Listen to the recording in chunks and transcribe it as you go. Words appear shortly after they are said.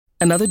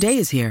Another day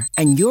is here,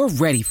 and you're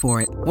ready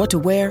for it. What to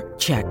wear?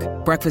 Check.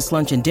 Breakfast,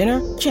 lunch, and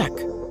dinner? Check.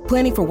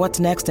 Planning for what's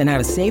next and how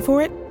to save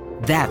for it?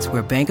 That's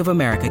where Bank of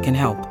America can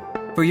help.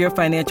 For your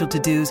financial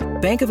to-dos,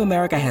 Bank of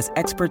America has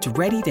experts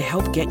ready to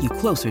help get you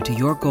closer to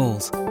your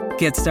goals.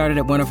 Get started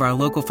at one of our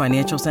local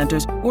financial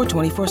centers or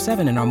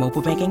 24/7 in our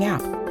mobile banking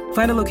app.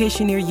 Find a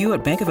location near you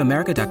at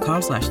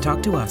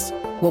bankofamerica.com/talktous.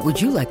 What would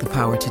you like the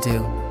power to do?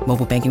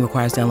 Mobile banking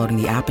requires downloading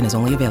the app and is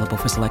only available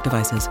for select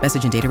devices.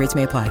 Message and data rates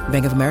may apply.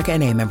 Bank of America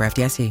N.A., member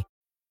FDIC.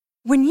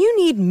 When you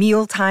need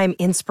mealtime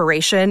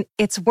inspiration,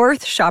 it's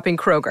worth shopping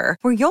Kroger,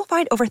 where you'll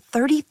find over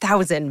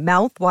 30,000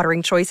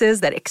 mouth-watering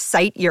choices that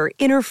excite your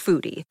inner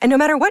foodie. And no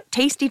matter what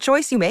tasty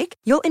choice you make,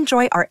 you'll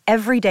enjoy our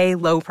everyday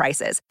low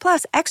prices,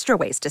 plus extra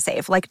ways to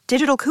save, like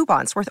digital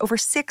coupons worth over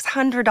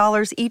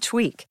 $600 each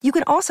week. You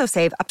can also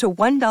save up to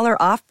 $1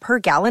 off per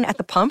gallon at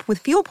the pump with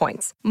fuel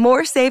points.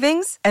 More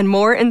savings and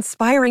more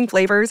inspiring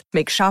flavors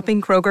make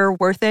shopping Kroger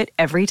worth it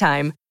every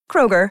time.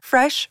 Kroger,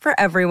 fresh for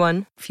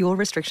everyone. Fuel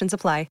restrictions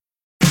apply.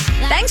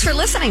 Thanks for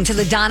listening to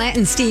the Donna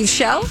and Steve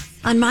Show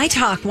on My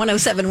Talk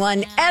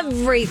 1071,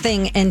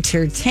 Everything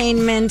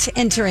Entertainment,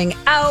 entering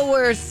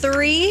hour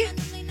 3.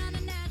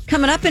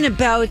 Coming up in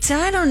about,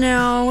 I don't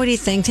know, what do you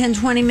think, 10,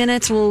 20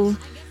 minutes? We'll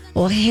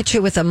hit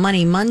you with a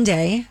Money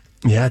Monday.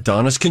 Yeah,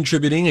 Donna's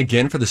contributing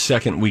again for the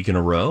second week in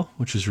a row,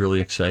 which is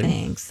really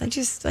exciting.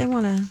 Thanks. I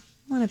want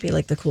to be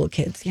like the cool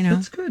kids, you know?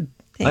 That's good.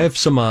 I have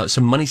some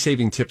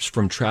money-saving tips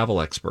from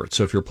travel experts.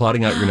 So if you're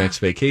plotting out your next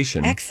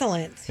vacation.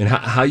 Excellent. And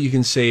how you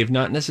can save,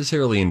 not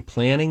necessarily in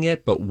planning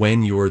it, but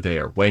when you're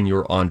there, when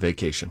you're on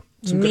vacation.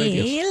 Some good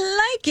ideas. Me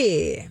like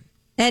it.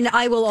 And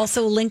I will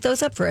also link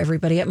those up for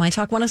everybody at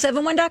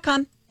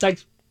mytalk1071.com.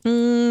 Thanks.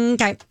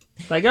 Okay.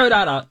 Thank you,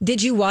 Donna.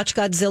 Did you watch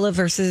Godzilla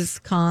versus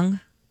Kong?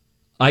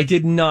 I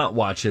did not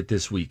watch it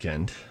this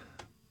weekend.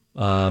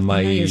 I know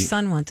your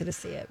son wanted to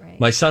see it, right?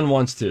 My son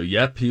wants to.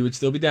 Yep, he would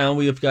still be down.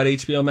 We have got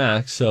HBO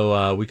Max,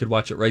 so we could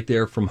watch it right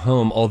there from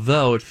home.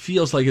 Although it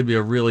feels like it'd be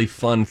a really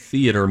fun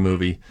theater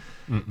movie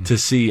to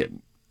see.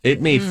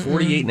 It made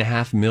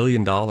 $48.5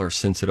 million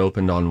since it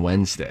opened on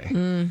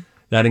Wednesday.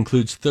 That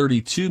includes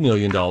 $32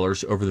 million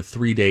over the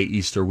 3-day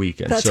Easter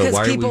weekend. That's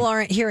because people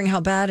aren't hearing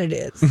how bad it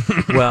is.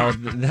 Well,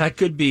 that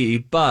could be,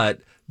 but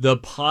the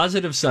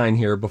positive sign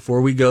here, before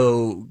we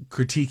go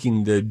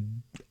critiquing the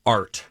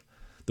art,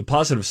 the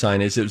positive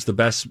sign is it was the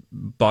best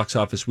box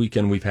office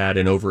weekend we've had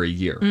in over a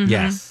year.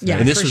 Yes.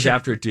 And this was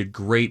after it did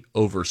great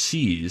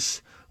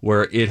overseas,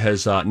 where it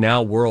has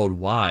now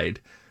worldwide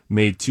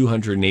made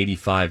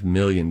 $285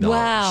 million.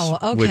 Wow.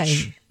 Okay.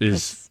 Which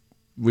is,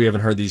 we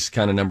haven't heard these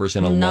kind of numbers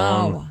in a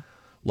long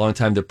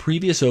time. The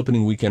previous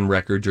opening weekend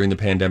record during the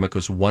pandemic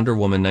was Wonder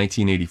Woman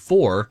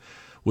 1984,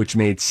 which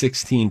made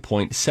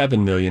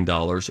 $16.7 million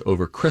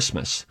over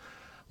Christmas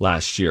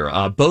last year.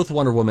 Both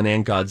Wonder Woman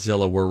and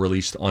Godzilla were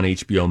released on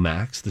HBO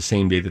Max the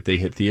same day that they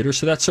hit theaters,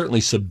 so that certainly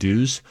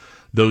subdues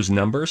those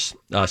numbers,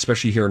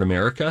 especially here in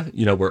America,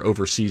 where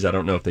overseas, I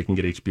don't know if they can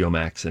get HBO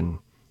Max in,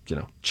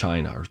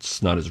 China, or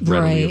it's not as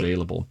readily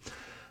available.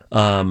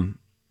 HBO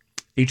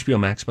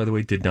Max, by the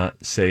way, did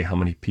not say how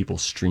many people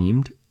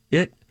streamed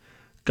it,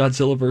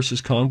 Godzilla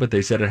vs. Kong, but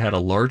they said it had a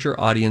larger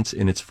audience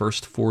in its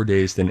first 4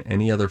 days than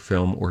any other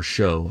film or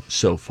show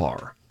so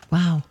far.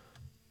 Wow.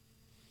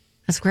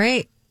 That's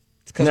great.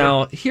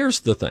 Now, here's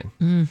the thing.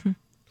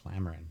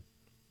 Clamoring.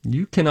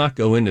 You cannot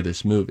go into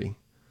this movie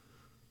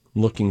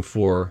looking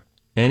for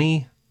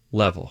any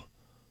level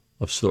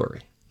of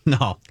story.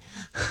 No.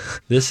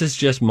 This is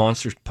just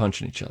monsters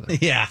punching each other.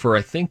 Yeah. For,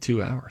 I think,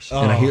 2 hours.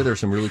 Oh. And I hear there's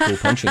some really cool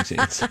punching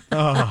scenes.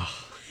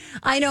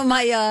 I know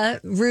my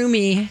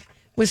roomie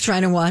was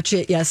trying to watch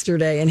it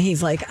yesterday, and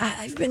he's like,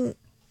 I've been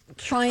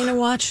trying to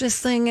watch this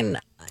thing, and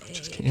I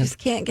just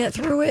can't get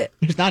through it.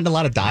 There's not a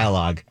lot of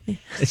dialogue.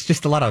 It's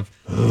just a lot of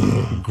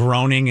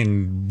groaning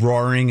and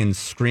roaring and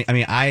screaming. I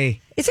mean,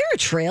 Is there a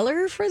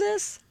trailer for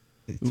this?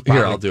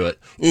 Here, I'll do it.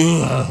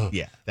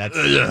 Yeah, that's...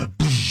 In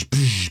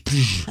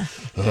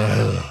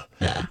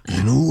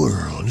a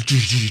world.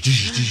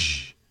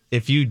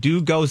 If you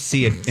do go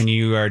see it and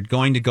you are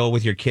going to go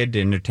with your kid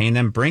to entertain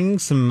them, bring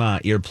some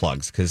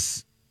earplugs,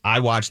 because I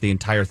watched the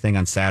entire thing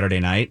on Saturday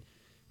night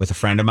with a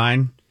friend of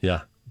mine.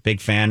 Yeah. Big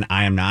fan.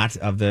 I am not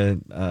of the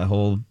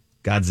whole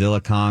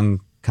Godzilla Kong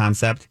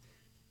concept,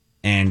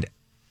 and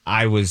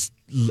I was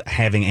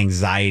having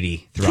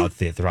anxiety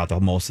throughout the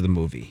most of the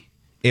movie.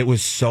 It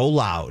was so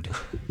loud,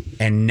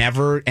 and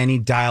never any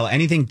dialogue,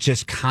 anything,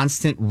 just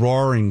constant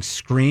roaring,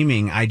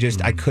 screaming. I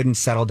couldn't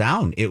settle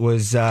down. It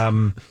was,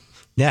 not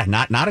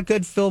a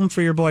good film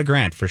for your boy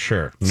Grant, for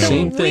sure. No.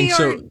 Same thing.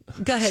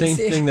 Go ahead, same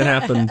Steve. thing that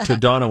happened to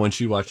Donna when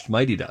she watched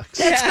Mighty Ducks.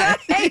 That's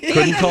right.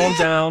 Couldn't calm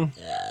down.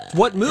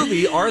 What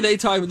movie are they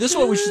talking about? This is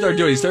what we should start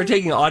doing. Start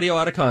taking audio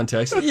out of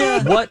context.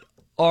 Yeah. What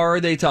are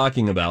they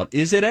talking about?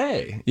 Is it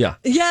A? Yeah.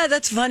 Yeah,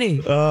 that's funny.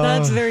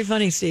 That's very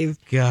funny, Steve.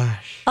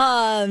 Gosh.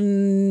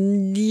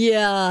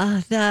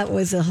 Yeah, that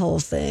was a whole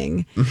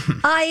thing.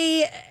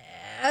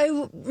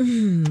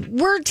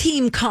 We're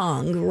Team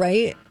Kong,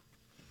 right?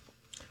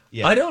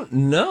 Yeah. I don't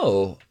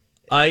know.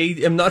 I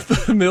am not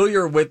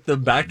familiar with the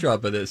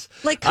backdrop of this.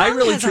 Like, Kong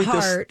has a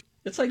heart.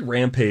 It's like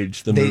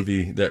Rampage, the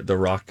movie that The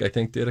Rock, I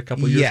think, did a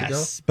couple years ago.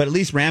 Yes, but at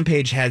least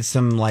Rampage had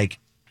some like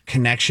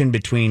connection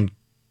between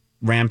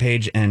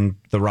Rampage and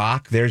The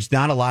Rock. There's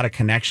not a lot of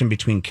connection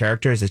between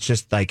characters. It's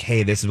just like,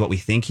 hey, this is what we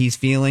think he's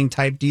feeling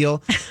type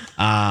deal.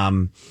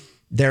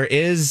 There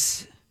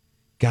is,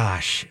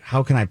 gosh,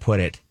 how can I put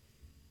it?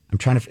 I'm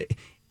trying to...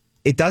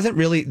 It doesn't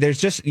really, there's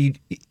just,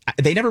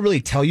 they never really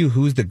tell you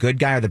who's the good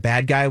guy or the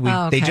bad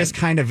guy. They just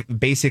kind of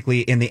basically,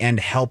 in the end,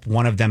 help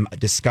one of them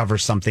discover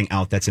something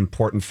out that's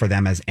important for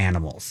them as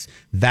animals.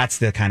 That's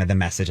the kind of the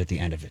message at the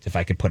end of it, if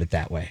I could put it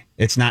that way.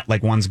 It's not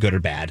like one's good or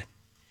bad.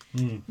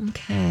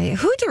 Okay.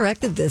 Who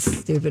directed this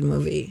stupid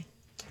movie?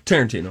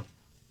 Tarantino.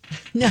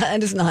 No,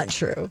 that is not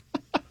true.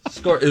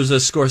 It was a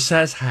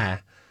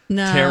Scorsese,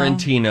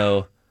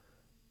 Tarantino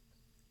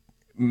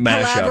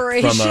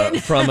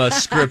mashup from a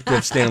script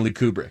of Stanley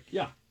Kubrick.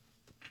 Yeah.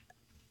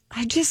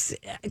 Guess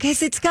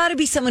it's got to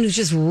be someone who's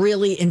just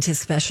really into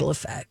special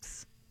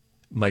effects.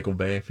 Michael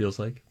Bay, it feels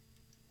like.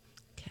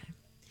 Okay.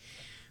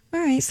 All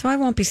right, so I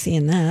won't be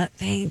seeing that.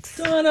 Thanks.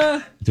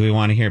 Donna. Do we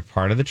want to hear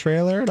part of the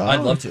trailer at all? I'd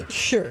love to.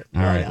 Sure.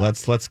 All right,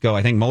 let's go.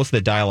 I think most of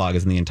the dialogue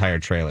is in the entire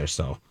trailer,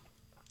 so.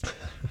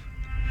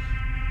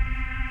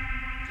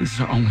 This is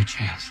our only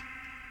chance.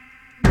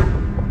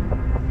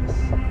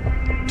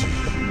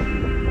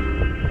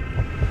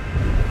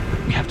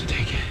 We have to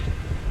take it.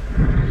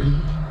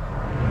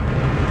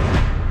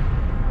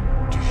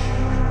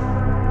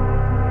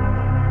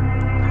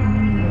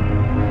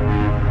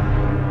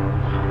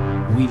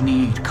 We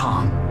need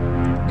Kong.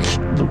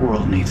 The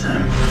world needs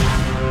him.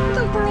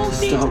 The world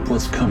needs Stop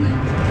what's coming.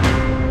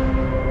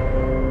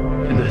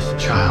 And this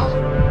child.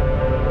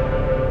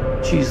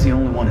 She's the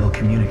only one he'll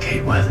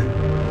communicate with.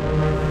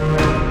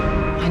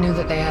 I knew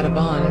that they had a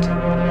bond.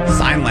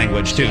 Sign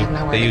language, too.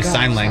 They use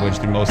sign language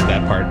through most of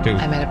that part, too.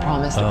 I made a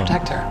promise to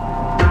protect her.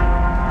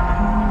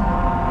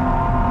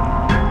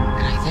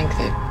 And I think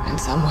that in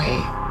some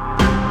way,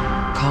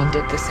 Kong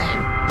did the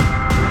same.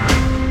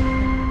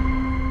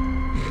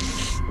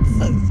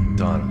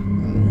 Donna.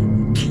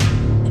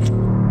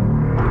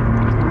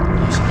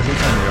 Also, every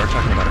time we are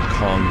talking about a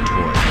Kong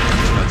toy,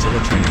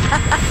 Godzilla training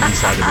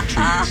inside of the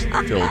trees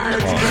filled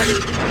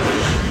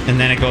Kong. And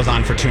then it goes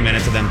on for 2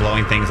 minutes of them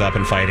blowing things up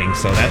and fighting.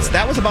 So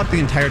that was about the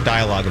entire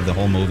dialogue of the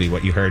whole movie,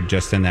 what you heard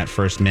just in that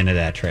first minute of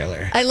that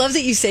trailer. I love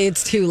that you say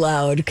it's too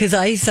loud, because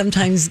I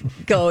sometimes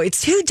go,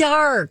 it's too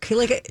dark.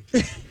 Like,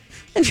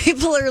 and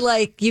people are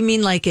like, you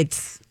mean like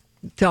it's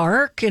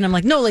dark? And I'm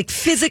like, no, like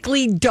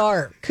physically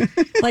dark.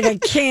 Like I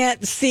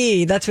can't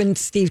see. That's when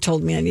Steve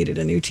told me I needed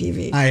a new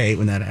TV. I hate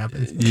when that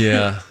happens.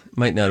 Yeah,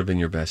 might not have been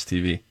your best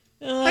TV.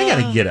 I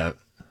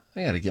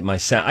gotta get my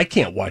sound. I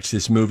can't watch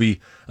this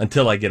movie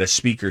until I get a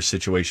speaker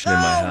situation in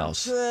my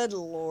house. Good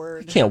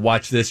Lord. I can't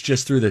watch this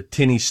just through the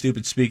tinny,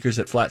 stupid speakers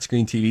that flat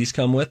screen TVs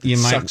come with. It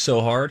sucks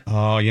so hard.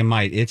 Oh, you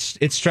might. It's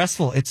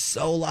stressful. It's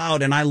so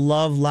loud, and I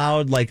love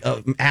loud like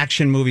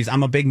action movies.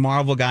 I'm a big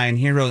Marvel guy and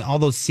Heroes. All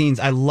those scenes,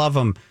 I love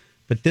them.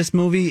 But this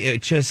movie,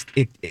 it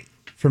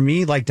for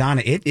me, like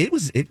Donna, it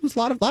was a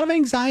lot of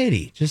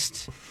anxiety.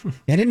 Just I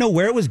didn't know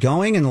where it was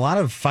going, and a lot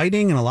of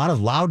fighting and a lot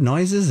of loud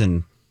noises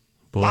and.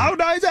 Boy. Loud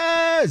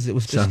noises! It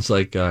was just... Sounds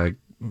like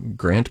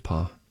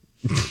Grandpa.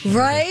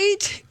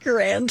 Right?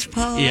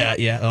 Grandpa.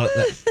 Yeah.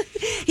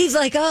 He's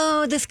like,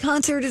 oh, this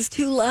concert is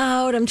too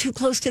loud. I'm too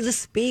close to the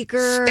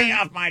speaker. Stay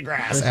off my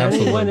grass. Does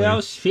anyone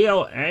else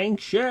feel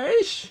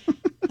anxious?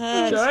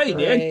 Turn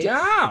it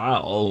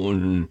down.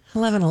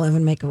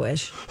 1111, make a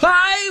wish.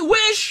 I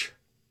wish.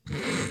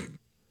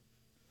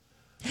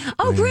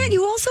 Oh, Grant,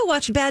 you also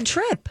watched Bad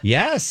Trip.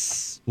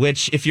 Yes.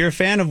 Which, if you're a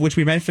fan of, which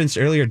we referenced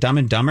earlier, Dumb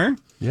and Dumber.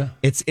 Yeah.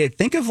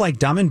 Think of like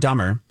Dumb and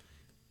Dumber,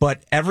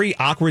 but every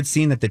awkward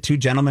scene that the two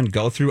gentlemen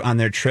go through on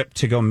their trip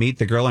to go meet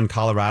the girl in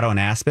Colorado and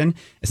Aspen,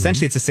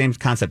 essentially it's the same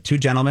concept. Two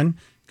gentlemen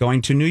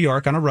going to New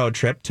York on a road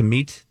trip to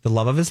meet the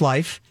love of his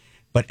life,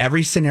 but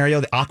every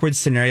scenario, the awkward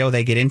scenario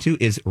they get into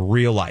is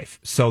real life.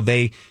 So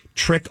they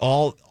trick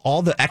all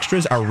the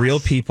extras are real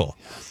people.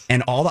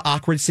 And all the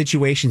awkward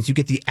situations, you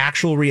get the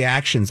actual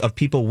reactions of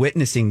people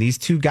witnessing these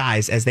two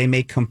guys as they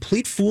make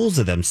complete fools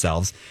of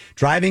themselves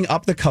driving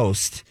up the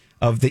coast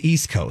of the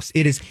East Coast.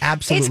 It is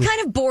absolutely... It's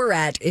kind of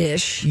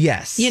Borat-ish.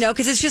 Yes. You know,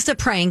 because it's just a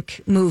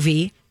prank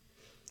movie,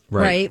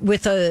 right?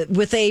 With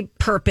a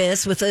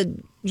purpose, with a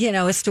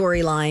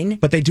storyline.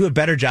 But they do a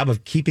better job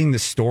of keeping the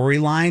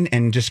storyline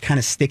and just kind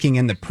of sticking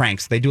in the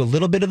pranks. They do a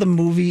little bit of the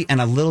movie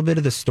and a little bit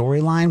of the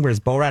storyline,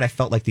 whereas Borat, I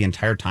felt like the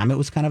entire time it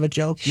was kind of a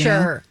joke.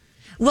 Sure.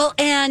 Well,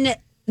 and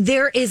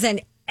there is an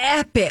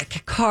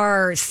epic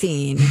car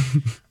scene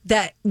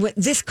that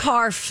this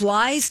car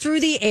flies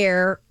through the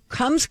air,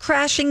 comes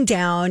crashing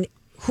down.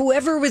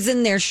 Whoever was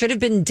in there should have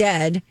been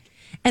dead,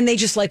 and they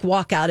just like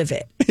walk out of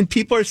it. And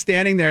people are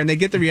standing there and they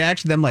get the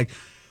reaction of them like,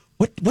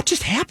 what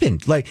just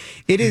happened? Like,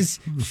 it is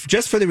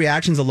just for the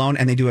reactions alone,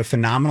 and they do a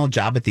phenomenal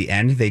job at the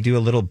end. They do a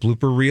little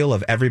blooper reel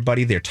of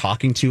everybody they're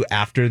talking to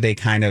after they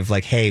kind of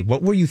like, hey,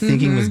 what were you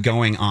thinking was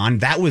going on?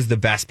 That was the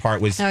best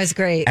part. That was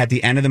great. At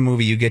the end of the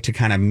movie, you get to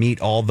kind of meet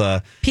all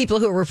the people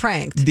who were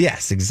pranked.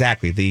 Yes,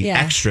 exactly. The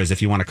extras,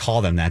 if you want to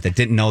call them that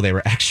didn't know they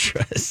were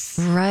extras.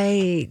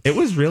 Right. It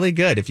was really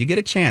good. If you get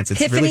a chance, it's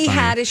Tiffany really funny.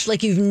 Haddish,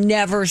 like you've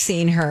never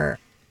seen her.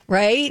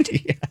 Right?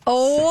 Yes.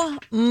 Oh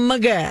my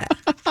God.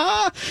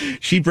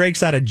 She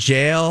breaks out of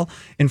jail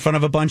in front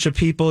of a bunch of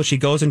people. She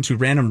goes into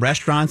random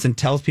restaurants and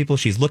tells people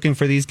she's looking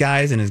for these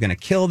guys and is going to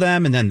kill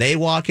them. And then they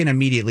walk in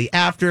immediately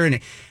after. And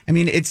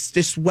it's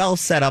just well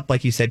set up.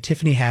 Like you said,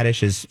 Tiffany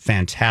Haddish is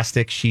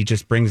fantastic. She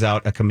just brings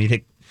out a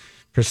comedic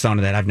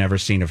persona that I've never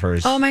seen of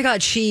hers. Oh my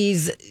God.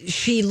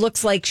 She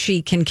looks like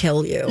she can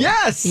kill you.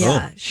 Yes.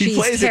 Yeah. She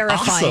plays terrifying.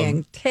 it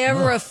awesome.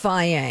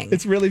 Terrifying.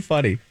 It's really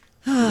funny.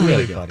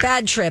 Really funny.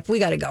 Bad trip. We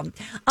got to go.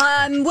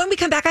 When we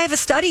come back, I have a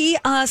study.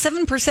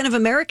 7% of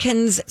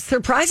Americans,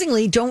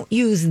 surprisingly, don't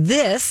use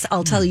this.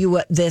 I'll tell you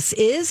what this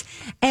is.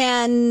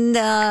 And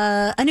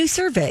a new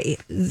survey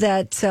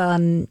that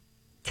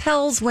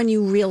tells when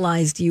you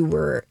realized you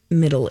were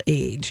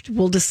middle-aged.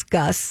 We'll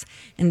discuss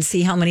and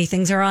see how many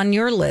things are on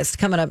your list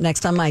coming up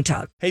next on My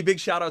Talk. Hey, big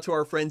shout out to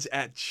our friends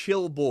at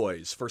Chill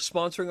Boys for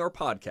sponsoring our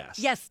podcast.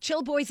 Yes,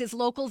 Chill Boys is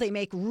local. They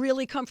make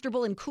really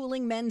comfortable and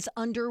cooling men's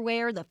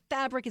underwear. The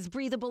fabric is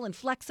breathable and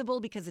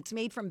flexible because it's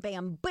made from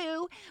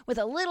bamboo with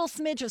a little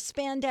smidge of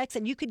spandex,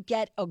 and you could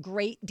get a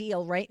great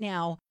deal right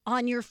now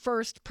on your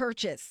first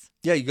purchase.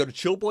 Yeah, you go to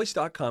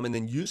chillboys.com and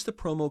then use the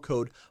promo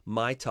code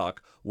MyTalk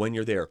when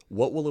you're there.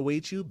 What will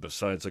await you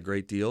besides a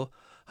great deal?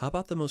 How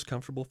about the most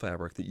comfortable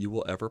fabric that you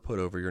will ever put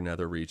over your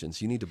nether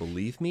regions? You need to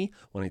believe me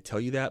when I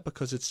tell you that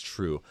because it's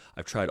true.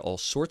 I've tried all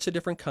sorts of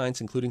different kinds,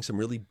 including some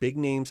really big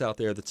names out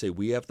there that say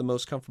we have the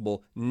most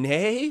comfortable.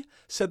 Nay,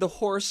 said the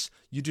horse,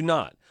 you do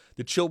not.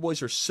 The Chill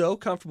Boys are so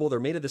comfortable. They're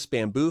made of this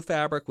bamboo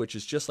fabric, which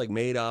is just like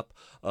made up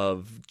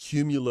of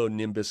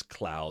cumulonimbus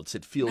clouds.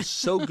 It feels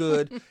so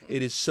good.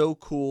 It is so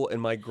cool.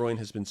 And my groin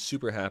has been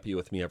super happy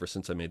with me ever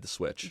since I made the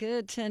switch.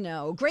 Good to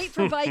know. Great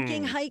for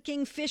biking,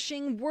 hiking,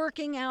 fishing,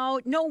 working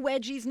out. No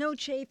wedgies, no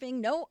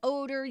chafing, no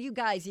odor. You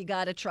guys, you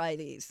got to try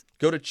these.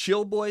 Go to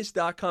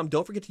chillboys.com.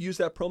 Don't forget to use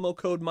that promo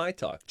code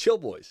MyTalk. Chill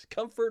Boys,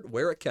 comfort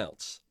where it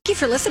counts. Thank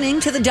you for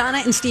listening to the Donna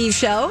and Steve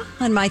Show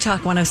on My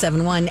Talk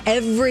 107.1.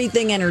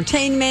 Everything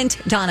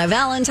Entertainment. Donna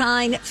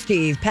Valentine,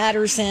 Steve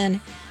Patterson,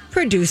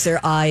 producer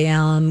I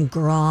Am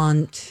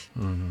Grant.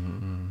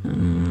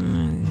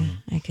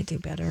 I could do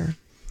better.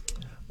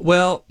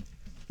 Well,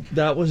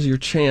 that was your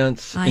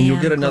chance, and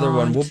you'll get another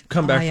one. We'll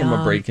come back from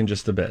a break in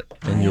just a bit,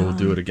 and you'll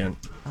do it again.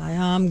 I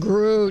am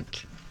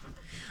Groot.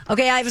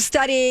 Okay, I have a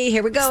study.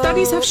 Here we go.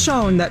 Studies have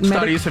shown that the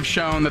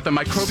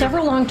microbial...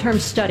 Several long-term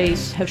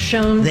studies have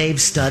shown... They've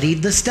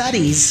studied the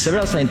studies.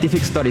 Several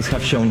scientific studies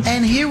have shown...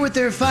 And here with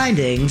their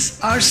findings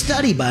are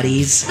study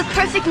buddies... The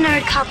perfect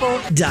nerd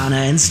couple. Donna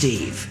and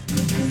Steve.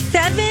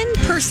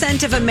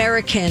 7% of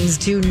Americans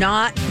do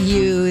not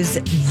use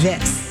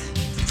this.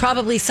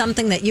 Probably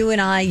something that you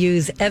and I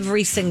use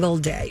every single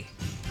day.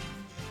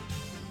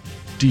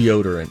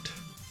 Deodorant.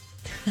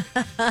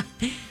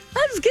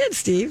 That's good,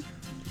 Steve.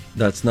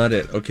 That's not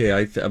it. Okay, I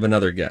have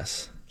another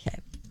guess. Okay.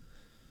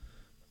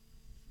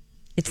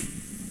 It's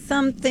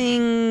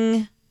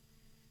something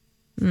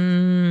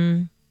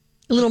a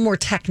little more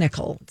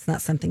technical. It's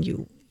not something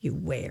you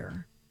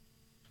wear.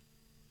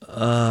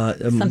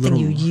 Something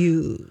you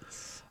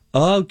use.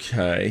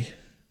 Okay.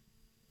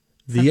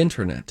 The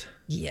internet.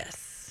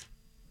 Yes.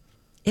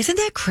 Isn't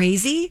that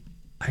crazy?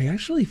 I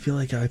actually feel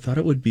like I thought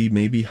it would be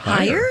maybe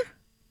higher.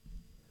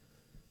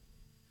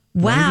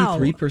 Wow.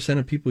 93%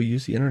 of people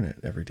use the internet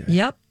every day.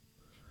 Yep.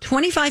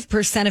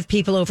 25% of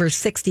people over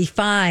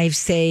 65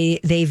 say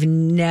they've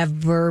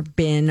never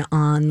been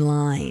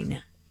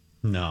online.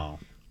 No.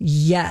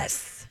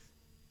 Yes.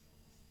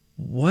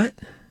 What?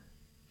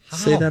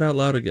 Say that out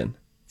loud again.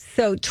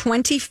 So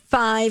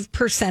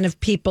 25%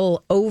 of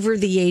people over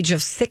the age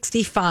of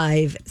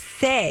 65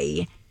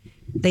 say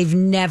they've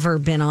never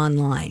been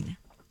online.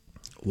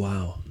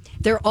 Wow.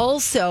 They're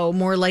also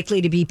more likely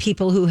to be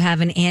people who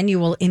have an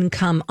annual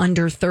income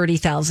under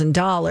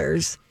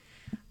 $30,000,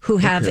 who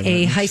have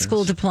a high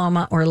school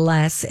diploma or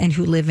less, and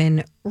who live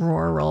in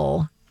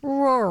rural.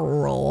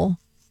 Rural.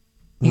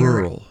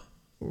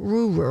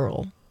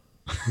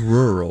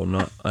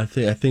 Not. I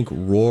think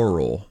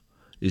rural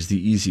is the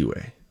easy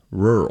way.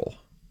 Rural.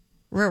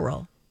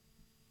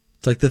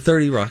 It's like the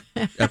 30 Rock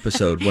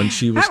episode when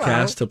she was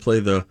cast to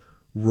play the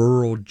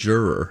rural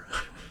juror.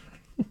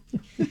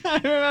 I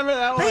remember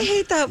that one. I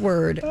hate that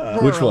word.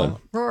 Which one?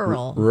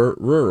 Rural.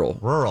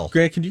 Rural.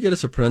 Grant, can you get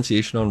us a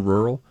pronunciation on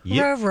rural?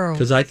 Yep. Rural.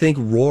 Because I think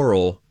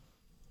rural.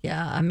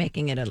 Yeah, I'm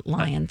making it a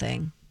lion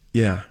thing.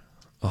 Yeah.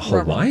 A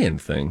Hawaiian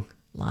thing.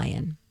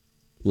 Lion.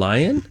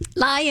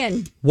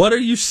 What are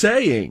you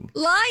saying?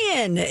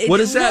 Lion. What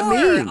does that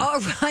mean?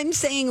 Oh, I'm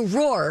saying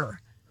roar.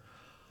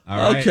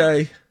 All right.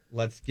 Okay.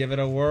 Let's give it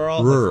a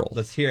whirl. Rural.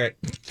 Let's hear it.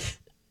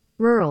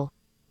 Rural.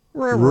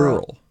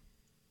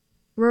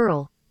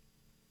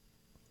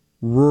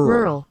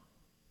 Rural.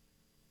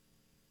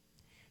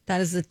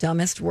 That is the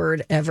dumbest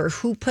word ever.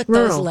 Who put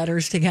Rural. those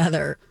letters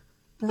together?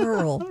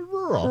 Rural.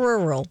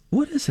 Rural.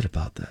 What is it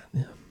about that?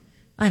 Yeah.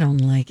 I don't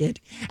like it.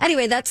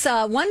 Anyway, that's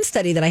one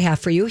study that I have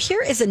for you.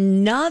 Here is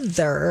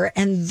another,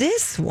 and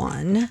this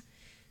one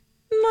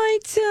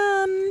might...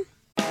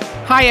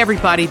 Hi,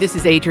 everybody. This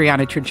is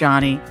Adriana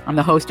Trajani. I'm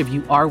the host of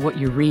You Are What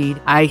You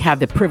Read. I have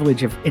the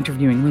privilege of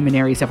interviewing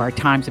luminaries of our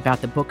times about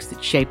the books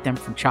that shaped them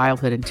from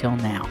childhood until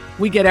now.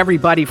 We get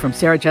everybody from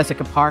Sarah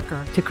Jessica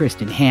Parker to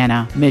Kristen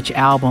Hanna, Mitch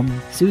Albom,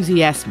 Susie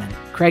Essman,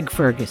 Craig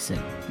Ferguson,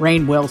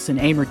 Rainn Wilson,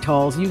 Amor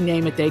Tolls, you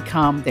name it, they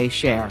come, they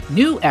share.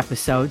 New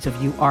episodes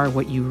of You Are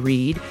What You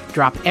Read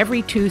drop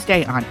every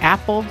Tuesday on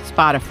Apple,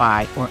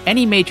 Spotify, or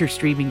any major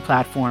streaming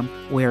platform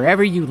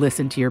wherever you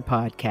listen to your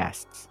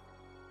podcasts.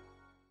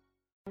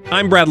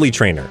 I'm Bradley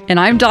Trainer. And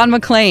I'm Don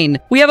McClain.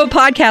 We have a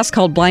podcast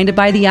called Blinded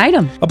by the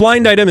Item. A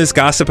blind item is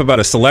gossip about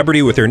a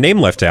celebrity with their name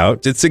left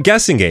out. It's a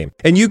guessing game,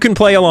 and you can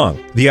play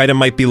along. The item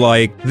might be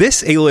like,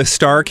 this A-list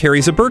star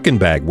carries a Birkin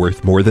bag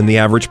worth more than the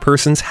average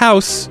person's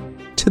house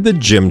to the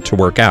gym to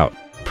work out.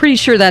 Pretty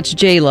sure that's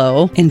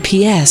J-Lo. And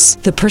P.S.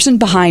 the person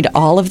behind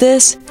all of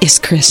this is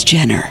Kris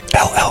Jenner,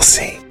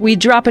 LLC. We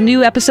drop a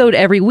new episode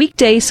every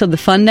weekday so the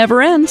fun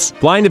never ends.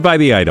 Blinded by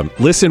the Item.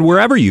 Listen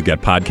wherever you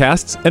get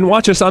podcasts and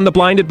watch us on the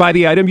Blinded by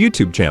the Item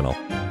YouTube channel.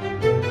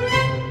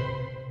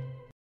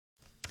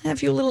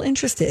 Have you a little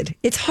interested?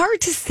 It's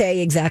hard to say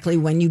exactly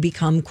when you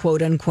become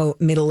quote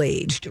unquote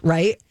middle-aged,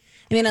 right?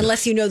 I mean,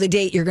 unless you know the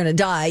date you're going to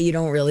die, you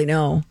don't really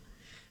know.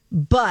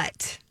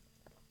 But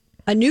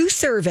a new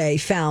survey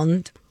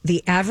found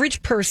the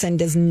average person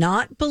does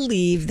not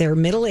believe they're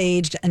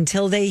middle-aged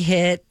until they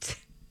hit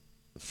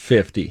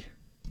 50.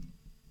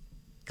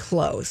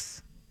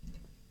 Close.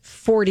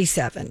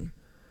 47.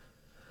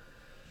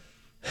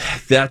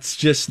 That's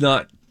just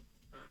not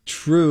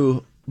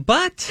true.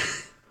 But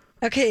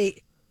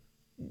okay.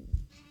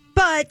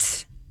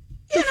 But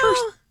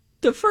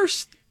the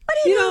first what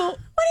do you know? What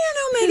do you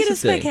know, Megan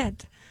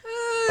Spickett?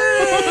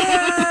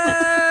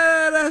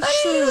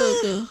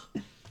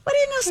 What do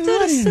you know,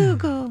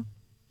 Studasugo?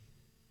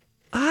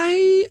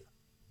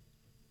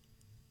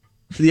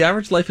 The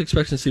average life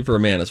expectancy for a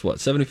man is what,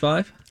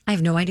 75? I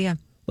have no idea.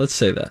 Let's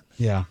say that.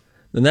 Yeah.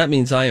 Then that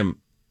means I am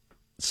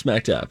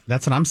smack dab.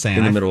 That's what I'm saying.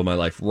 In the middle of my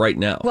life right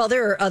now. Well,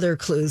 there are other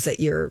clues that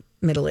you're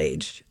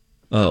middle-aged.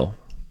 Oh.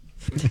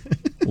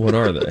 What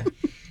are they?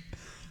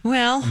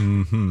 Well,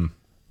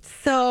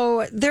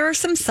 so there are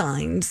some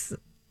signs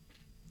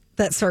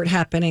that start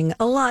happening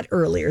a lot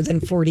earlier than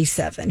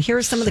 47. Here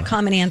are some of the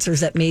common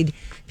answers that made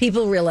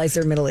people realize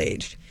they're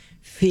middle-aged.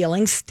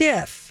 Feeling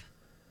stiff.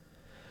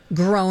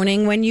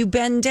 Groaning when you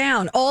bend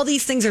down. All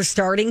these things are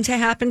starting to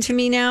happen to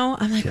me now.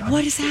 I'm like,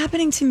 what is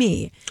happening to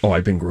me? Oh,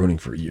 I've been groaning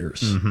for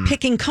years.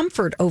 Picking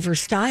comfort over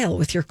style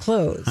with your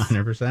clothes.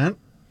 100%.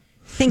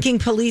 Thinking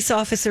police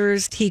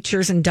officers,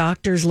 teachers, and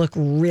doctors look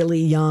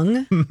really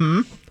young.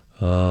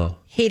 Oh.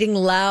 Hating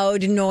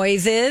loud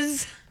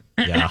noises.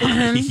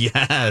 Yeah.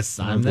 Yes,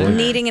 I'm there.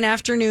 Needing an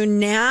afternoon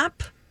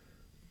nap.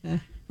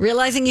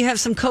 Realizing you have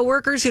some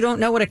coworkers who don't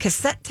know what a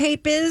cassette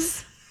tape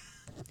is.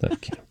 That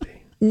can't be.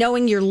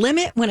 Knowing your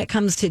limit when it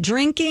comes to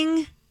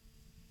drinking.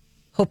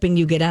 Hoping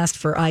you get asked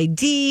for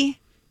ID.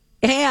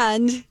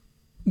 And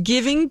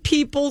giving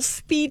people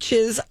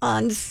speeches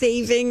on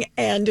saving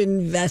and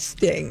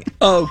investing.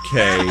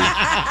 Okay.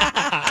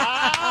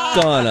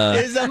 Donna.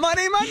 It's a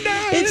Money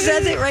Monday. It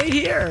says it right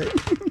here.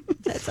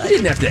 You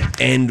didn't have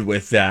to end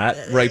with that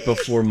right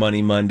before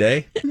Money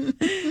Monday.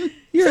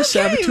 You're a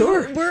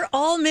saboteur. We're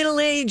all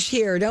middle-aged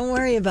here. Don't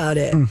worry about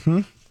it.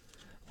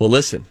 Well,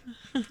 listen.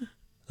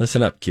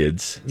 Listen up,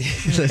 kids.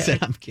 Listen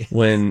up, kids.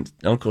 When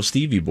Uncle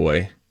Stevie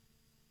Boy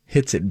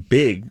hits it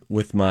big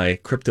with my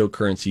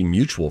cryptocurrency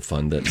mutual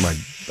fund that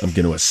I'm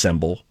going to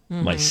assemble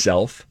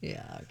myself.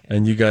 Yeah. Okay.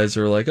 And you guys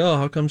are like, oh,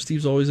 how come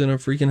Steve's always in a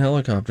freaking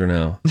helicopter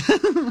now?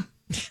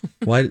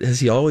 Why has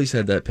he always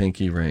had that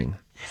pinky ring?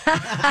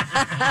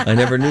 I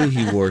never knew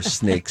he wore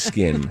snake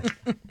skin.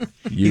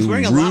 He's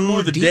wearing a lot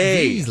more the deep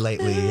day. V's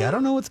lately. I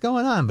don't know what's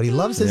going on, but he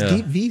loves his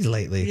deep V's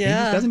lately. He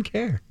just doesn't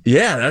care.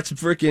 Yeah, that's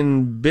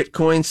freaking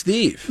Bitcoin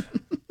Steve.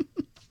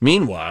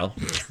 Meanwhile,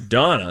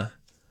 Donna,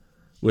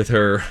 with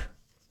her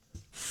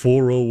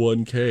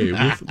 401k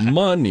with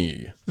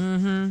money.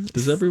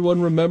 Does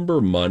everyone remember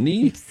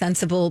money?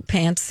 Sensible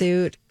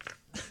pantsuit.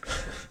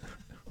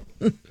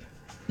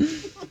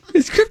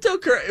 Is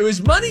cryptocurrency,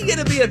 was money going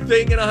to be a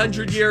thing in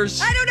 100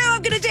 years? I don't know.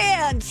 I'm going to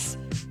dance.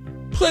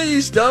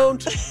 Please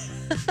don't.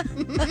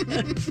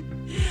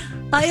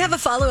 I have a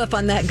follow-up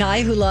on that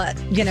guy who,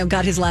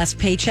 got his last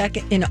paycheck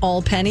in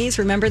all pennies.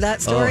 Remember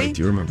that story? Oh, I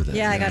do remember that.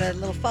 Yeah, I got a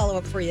little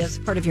follow-up for you as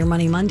part of your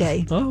Money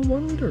Monday. Oh,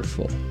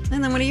 wonderful.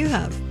 And then what do you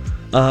have?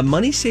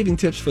 Money saving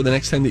tips for the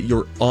next time that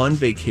you're on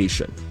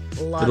vacation.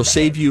 It'll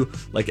save you,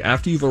 like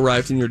after you've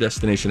arrived in your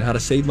destination, how to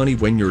save money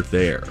when you're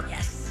there.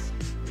 Yes.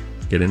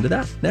 Get into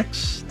that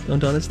next on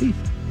Don and Steve.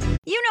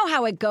 You know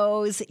how it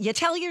goes. You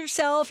tell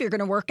yourself you're going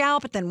to work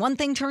out, but then one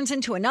thing turns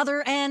into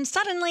another, and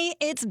suddenly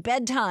it's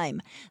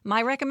bedtime.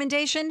 My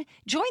recommendation,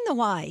 join the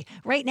Y.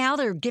 Right now,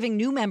 they're giving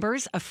new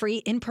members a free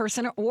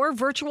in-person or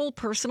virtual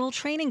personal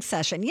training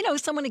session. You know,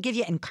 someone to give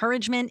you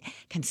encouragement,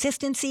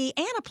 consistency,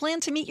 and a plan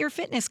to meet your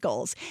fitness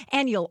goals.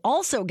 And you'll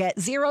also get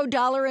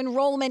 $0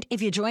 enrollment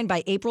if you join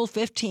by April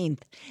 15th.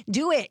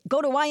 Do it.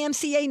 Go to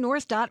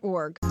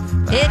ymcanorth.org.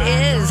 It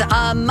is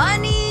a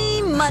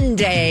Money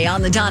Monday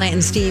on the Donna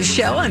and Steve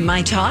Show on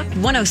My Talk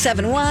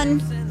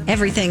 107.1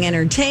 Everything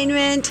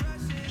Entertainment.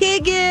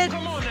 Gig it.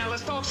 Come on now,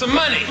 let's talk some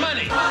money.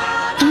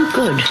 Oh,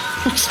 good.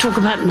 Let's talk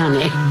about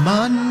money.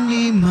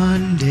 Money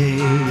Monday.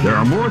 There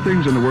are more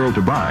things in the world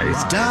to buy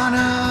It's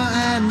Donna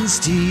and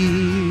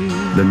Steve.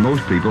 than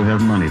most people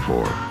have money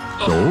for.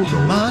 So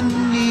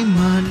Money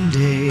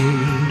Monday.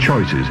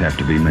 choices have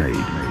to be made.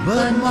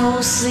 But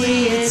mostly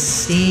it's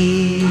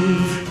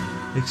Steve.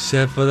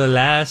 Except for the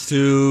last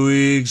 2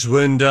 weeks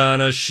when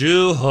Donna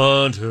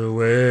shoehorned her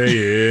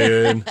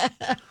way in.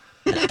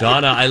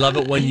 Donna, I love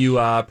it when you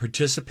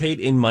participate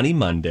in Money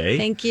Monday.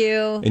 Thank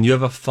you. And you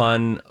have a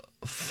fun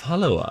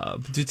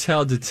follow-up. Do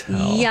tell.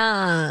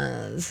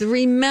 Yes.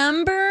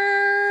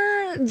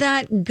 Remember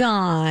that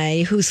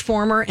guy whose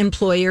former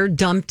employer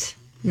dumped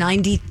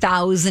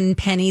 90,000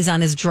 pennies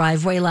on his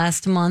driveway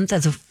last month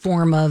as a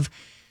form of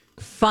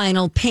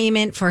final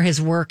payment for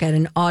his work at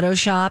an auto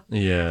shop?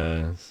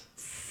 Yes.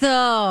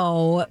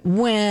 So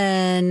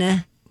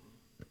when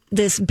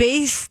this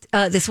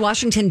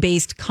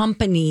Washington-based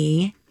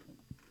company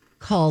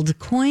called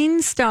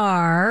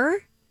Coinstar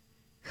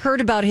heard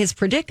about his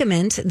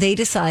predicament, they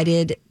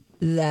decided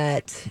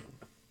that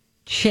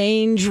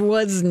change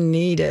was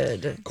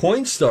needed.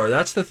 Coinstar,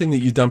 that's the thing that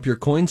you dump your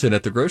coins in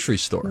at the grocery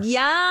store.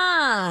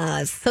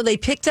 Yes. So they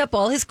picked up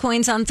all his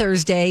coins on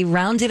Thursday,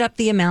 rounded up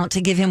the amount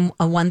to give him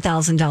a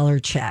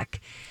 $1,000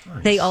 check.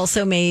 Nice. They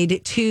also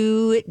made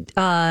 2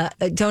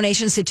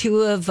 donations to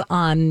 2 of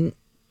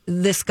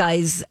this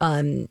guy's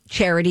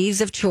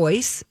charities of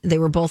choice. They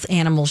were both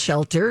animal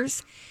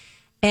shelters.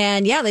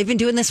 And yeah, they've been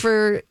doing this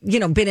for,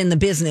 been in the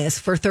business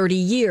for 30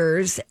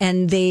 years,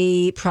 and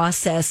they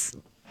process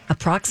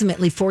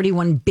approximately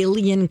 41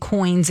 billion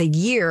coins a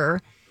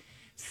year.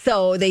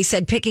 So they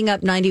said picking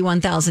up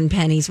 91,000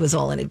 pennies was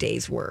all in a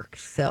day's work.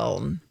 So,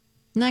 isn't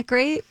that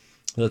great?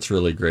 That's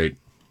really great.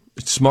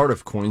 It's smart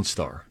of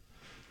Coinstar.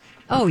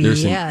 Oh,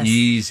 There's yes. an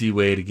easy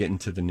way to get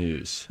into the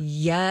news.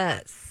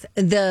 Yes.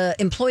 The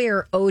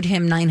employer owed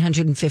him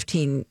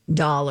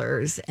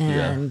 $915,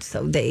 and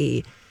so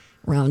they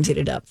rounded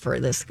it up for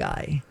this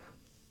guy.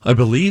 I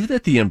believe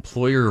that the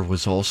employer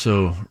was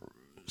also...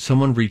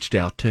 Someone reached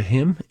out to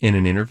him in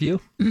an interview,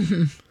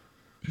 and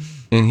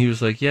he was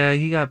like, yeah,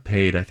 he got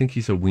paid. I think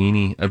he's a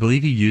weenie. I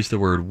believe he used the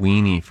word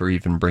weenie for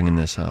even bringing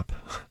this up,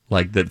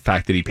 like the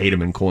fact that he paid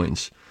him in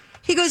coins.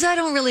 He goes, I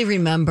don't really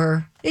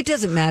remember. It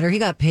doesn't matter. He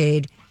got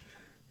paid.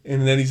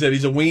 And then he said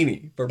he's a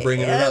weenie for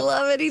bringing it up. I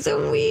love it. He's a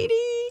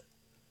weenie.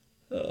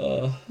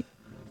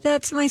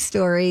 That's my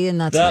story, and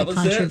that's my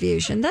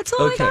contribution. That's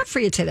all I got for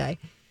you today.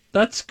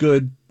 That's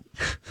good.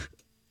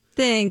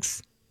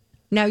 Thanks.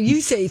 Now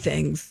you say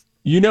things.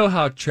 You know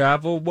how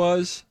travel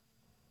was?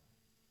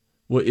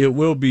 Well, it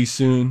will be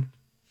soon.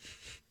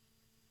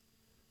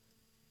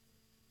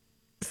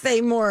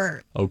 Say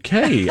more.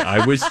 Okay,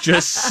 I was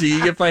just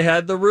seeing if I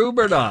had the room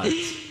or not.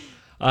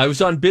 I was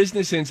on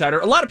Business Insider.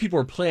 A lot of people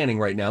are planning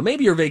right now.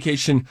 Maybe your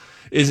vacation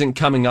isn't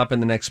coming up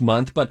in the next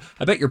month, but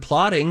I bet you're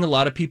plotting. A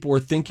lot of people are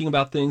thinking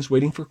about things,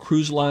 waiting for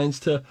cruise lines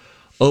to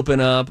open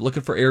up,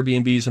 looking for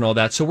Airbnbs and all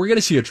that. So we're going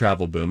to see a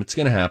travel boom. It's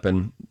going to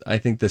happen. I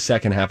think the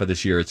second half of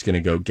this year, it's going to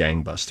go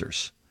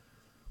gangbusters.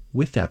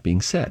 With that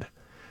being said,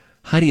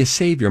 how do you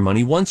save your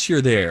money once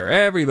you're there?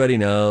 Everybody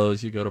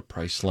knows you go to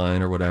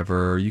Priceline or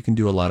whatever. You can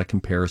do a lot of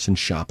comparison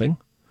shopping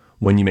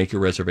when you make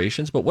your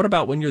reservations. But what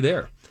about when you're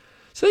there?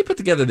 So they put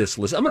together this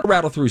list. I'm going to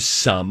rattle through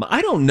some.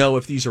 I don't know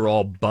if these are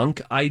all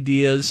bunk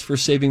ideas for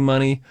saving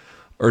money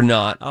or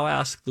not. I'll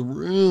ask the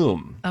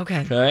room.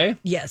 Okay?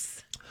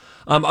 Yes.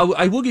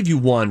 I will give you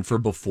one for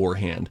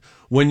beforehand.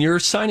 When you're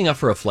signing up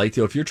for a flight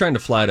deal, if you're trying to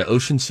fly to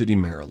Ocean City,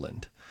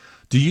 Maryland,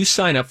 do you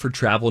sign up for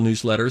travel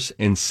newsletters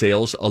and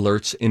sales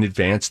alerts in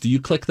advance? Do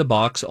you click the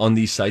box on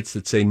these sites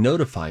that say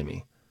notify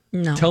me?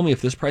 No. Tell me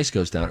if this price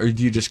goes down. Or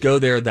do you just go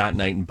there that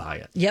night and buy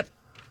it? Yep.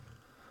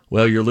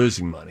 Well, you're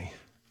losing money.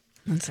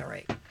 That's all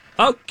right.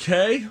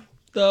 Okay,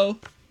 though.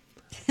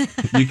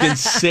 You can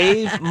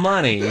save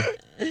money.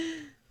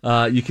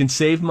 You can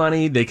save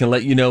money. They can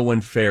let you know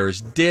when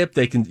fares dip.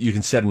 You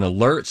can set an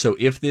alert. So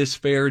if this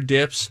fare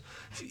dips,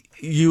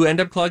 you end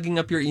up clogging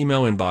up your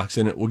email inbox,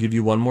 and it will give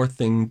you one more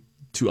thing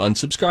to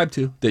unsubscribe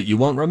to that you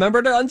won't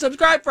remember to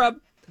unsubscribe from.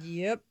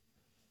 Yep.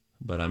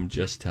 But I'm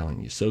just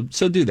telling you. So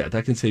do that.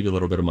 That can save you a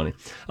little bit of money.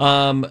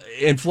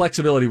 And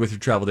flexibility with your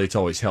travel dates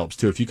always helps,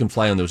 too. If you can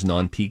fly on those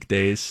non-peak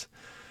days,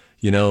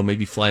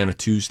 maybe fly on a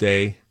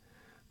Tuesday,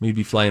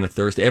 maybe fly on a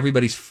Thursday.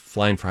 Everybody's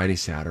flying Friday,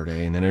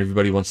 Saturday, and then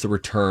everybody wants to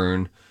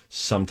return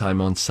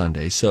sometime on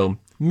Sunday. So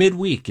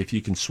midweek, if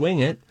you can swing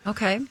it.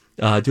 Okay.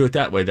 Do it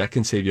that way. That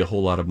can save you a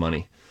whole lot of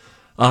money.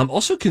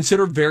 Also,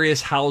 consider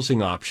various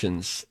housing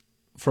options,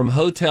 from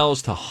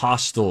hotels to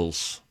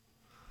hostels.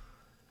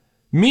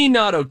 Me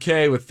not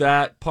okay with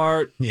that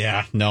part.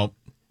 Yeah, nope.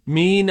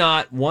 Me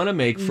not want to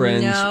make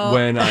friends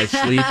when I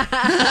sleep.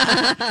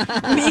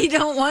 Me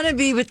don't want to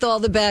be with all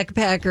the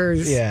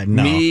backpackers. Yeah,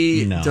 no.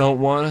 Me don't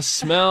want to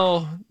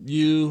smell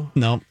you.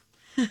 Nope.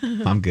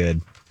 I'm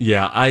good.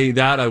 Yeah,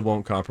 I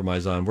won't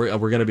compromise on. We're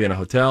going to be in a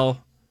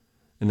hotel,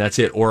 and that's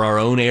it, or our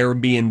own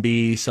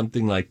Airbnb,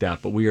 something like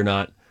that. But we are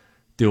not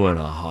doing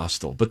a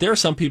hostel. But there are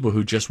some people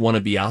who just want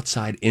to be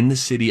outside in the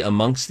city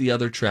amongst the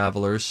other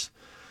travelers.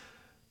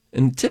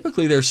 And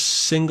typically they're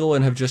single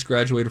and have just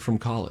graduated from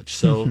college.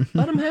 So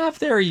let them have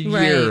their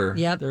year. Right,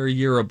 yep. Their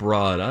year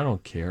abroad. I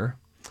don't care.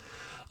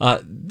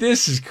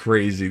 This is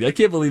crazy. I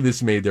can't believe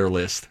this made their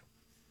list.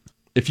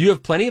 If you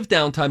have plenty of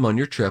downtime on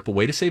your trip, a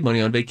way to save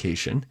money on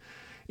vacation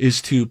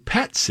is to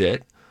pet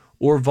sit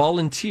or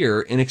volunteer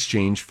in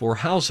exchange for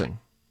housing.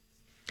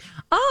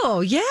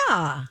 Oh,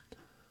 yeah.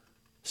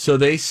 So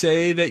they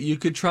say that you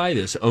could try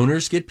this.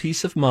 Owners get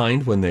peace of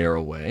mind when they are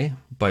away.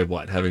 By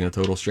what? Having a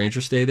total stranger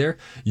stay there?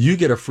 You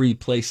get a free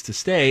place to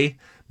stay,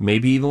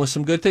 maybe even with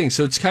some good things.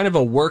 So it's kind of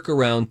a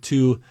workaround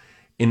to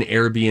an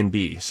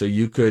Airbnb. So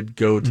you could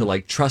go to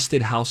like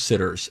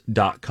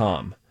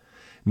trustedhousesitters.com.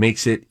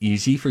 Makes it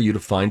easy for you to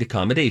find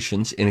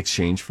accommodations in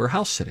exchange for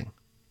house sitting.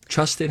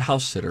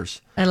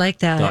 Trustedhousesitters.com. I like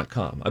that.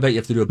 I bet you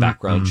have to do a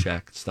background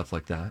check, stuff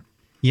like that.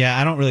 Yeah,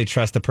 I don't really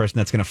trust the person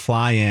that's going to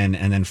fly in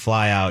and then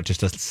fly out just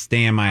to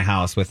stay in my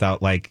house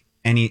without like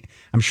any.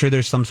 I'm sure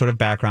there's some sort of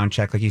background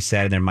check, like you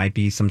said, and there might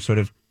be some sort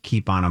of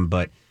keep on them,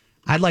 but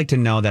I'd like to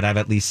know that I've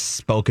at least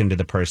spoken to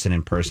the person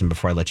in person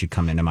before I let you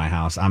come into my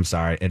house. I'm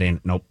sorry, it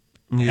ain't nope.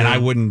 Yeah. And I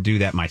wouldn't do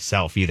that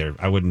myself either.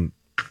 I wouldn't.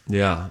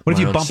 Yeah. What if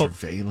you bump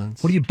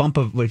surveillance? What if you bump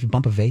a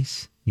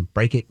vase? You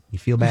break it. You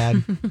feel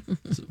bad.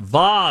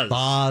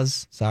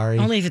 Vase. Sorry.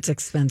 Only if it's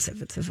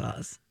expensive. It's a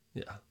vase.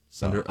 Yeah.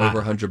 It's over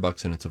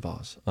 $100 and it's a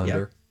vase.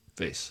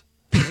 Vase.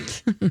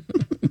 Vase.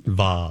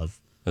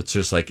 That's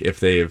just like if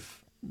they've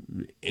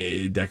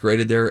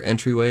decorated their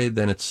entryway,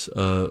 then it's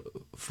a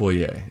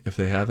foyer. If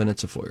they haven't,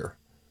 it's a foyer.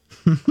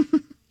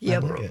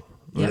 Yep.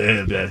 Vase.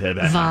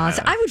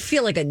 I would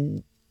feel like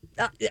a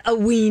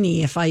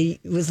weenie if I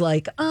was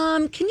like,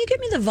 can you get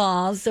me the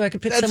vase so I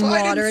could put some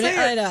water in it?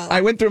 I know.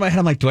 I went through my head.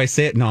 I'm like, do I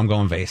say it? No, I'm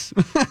going vase.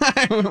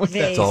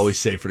 It's always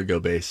safer to go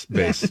base.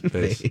 Ace of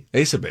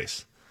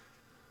base.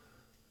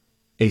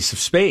 Ace of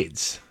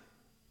spades.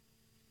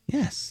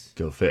 Yes.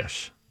 Go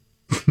fish.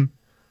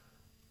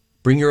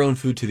 Bring your own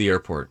food to the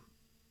airport.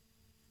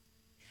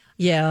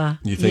 Yeah.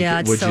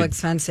 It's so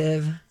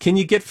expensive. Can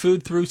you get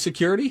food through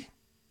security?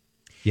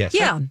 Yes.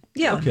 Yeah.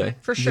 Okay.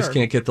 For sure. You just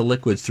can't get the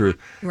liquids through.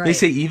 Right. They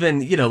say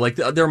even, like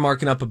they're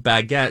marking up a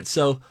baguette.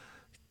 So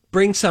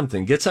bring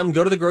something. Get something.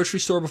 Go to the grocery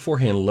store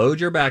beforehand.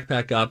 Load your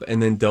backpack up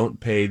and then don't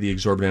pay the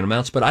exorbitant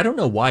amounts. But I don't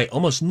know why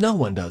almost no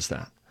one does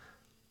that.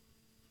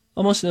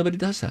 Almost nobody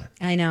does that.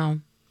 I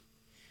know.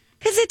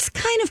 Because it's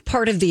kind of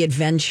part of the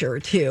adventure,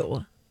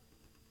 too.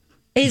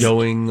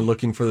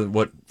 Looking for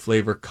what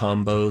flavor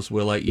combos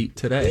will I eat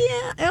today?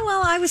 Yeah,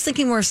 well, I was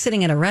thinking more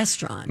sitting at a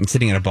restaurant. I'm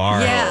sitting at a bar.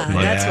 Yeah,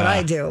 that's what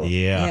I do.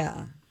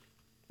 Yeah.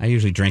 I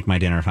usually drink my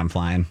dinner if I'm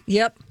flying.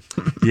 Yep.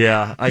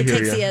 Yeah, I hear you. It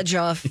takes the edge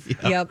off.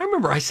 Yep. I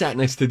remember I sat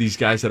next to these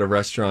guys at a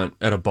restaurant,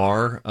 at a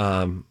bar,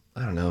 I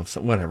don't know,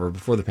 whatever,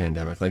 before the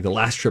pandemic, like the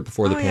last trip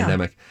before the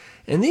pandemic.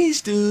 Yeah. And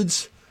these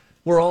dudes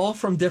were all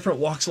from different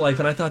walks of life,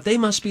 and I thought they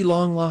must be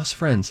long-lost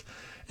friends.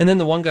 And then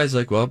the one guy's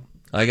like, well,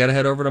 I got to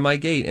head over to my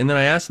gate. And then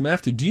I asked him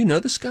after, do you know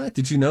this guy?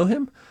 Did you know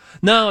him?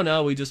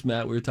 No, we just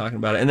met. We were talking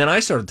about it. And then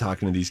I started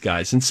talking to these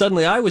guys. And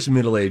suddenly I was a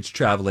middle-aged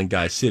traveling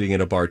guy sitting at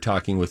a bar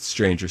talking with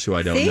strangers who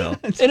I don't know.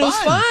 And it was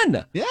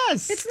fun.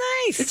 Yes. It's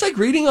nice. It's like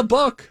reading a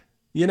book.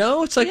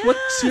 It's like,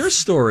 what's your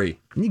story?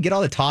 And you get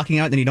all the talking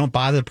out, then you don't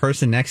bother the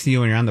person next to you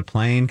when you're on the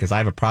plane, because I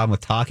have a problem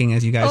with talking,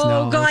 as you guys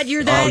know. Oh, God,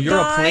 you're that guy? You're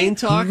a plane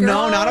talker?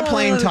 No, not a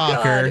plane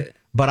talker. God.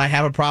 But I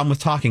have a problem with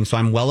talking, so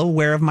I'm well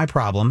aware of my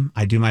problem.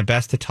 I do my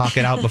best to talk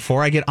it out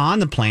before I get on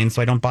the plane,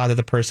 so I don't bother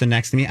the person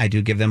next to me. I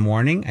do give them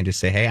warning. I just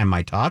say, hey, I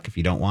might talk if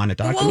you don't want to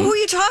talk to me. Who are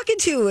you talking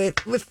to?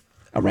 With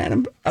a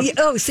random...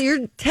 so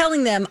you're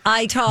telling them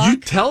I talk? You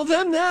tell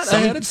them that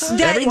ahead of time?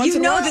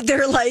 That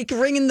they're like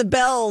ringing the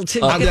bell to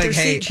get their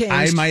seat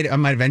changed.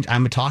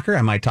 I'm a talker.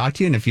 I might talk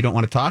to you, and if you don't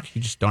want to talk,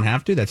 you just don't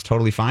have to. That's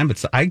totally fine.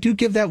 But I do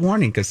give that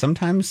warning, because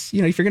sometimes,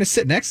 if you're going to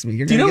sit next to me,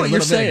 you're going to get a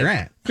little bit of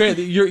grant. Great.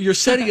 You're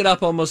setting it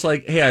up almost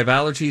like, hey, I have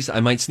allergies. I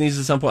might sneeze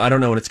at some point. I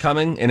don't know when it's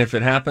coming. And if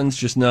it happens,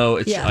 just know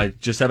I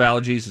just have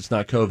allergies. It's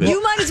not COVID.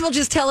 You might as well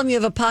just tell them you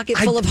have a pocket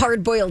full of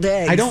hard-boiled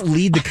eggs. I don't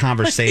lead the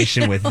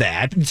conversation with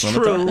that. It's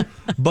true.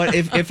 But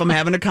if I'm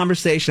having a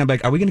conversation, I'm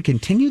like, are we going to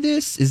continue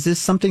this? Is this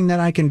something that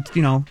I can,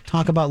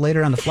 talk about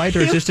later on the flight? Or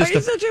is this just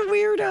such a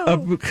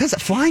weirdo? Because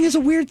flying is a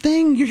weird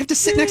thing. You have to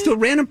sit next to a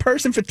random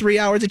person for 3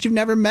 hours that you've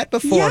never met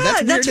before.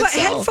 Yeah, that's what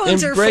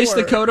headphones are for. Embrace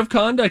the code of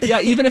conduct.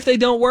 Yeah, even if they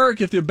don't work,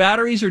 if the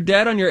batteries are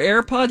dead on your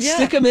AirPods,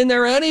 stick them in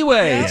there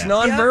anyway. Yeah. It's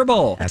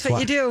nonverbal. That's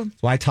what you do.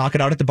 That's why I talk it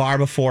out at the bar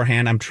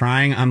beforehand.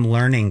 I'm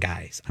learning,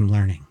 guys. I'm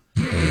learning.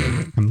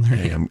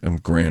 Hey, I'm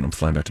Grant. I'm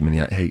flying back to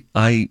Minneapolis. Hey,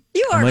 I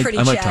pretty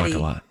I might chatty. talk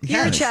a lot.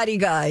 You're a chatty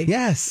guy.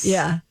 Yes.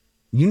 Yeah.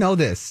 You know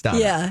this, Donna.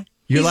 Yeah.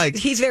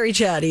 He's very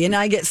chatty, and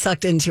I get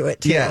sucked into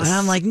it too. Yes. And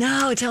I'm like,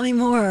 no, tell me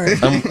more.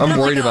 I'm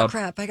worried about.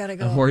 Crap, I gotta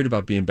go. I'm worried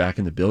about being back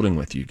in the building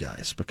with you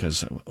guys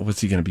because what's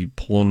he going to be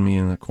pulling me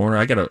in the corner?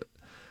 I gotta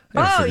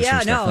Oh figure yeah,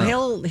 some stuff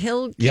out.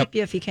 he'll keep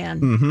you if he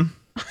can. Mm-hmm.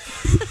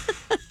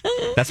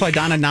 That's why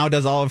Donna now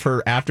does all of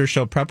her after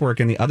show prep work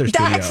in the other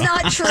studio. That's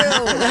not true.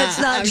 That's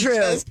not true.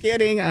 Just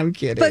kidding. I'm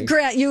kidding. But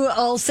Grant, you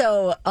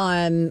also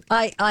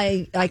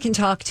I can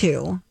talk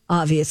too,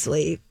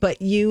 obviously, but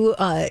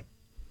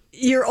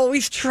you're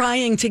always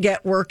trying to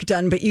get work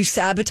done, but you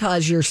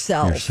sabotage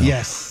yourself.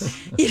 Yes.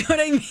 You know what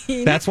I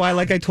mean? That's why,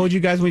 like I told you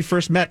guys when we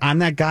first met, I'm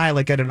that guy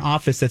like at an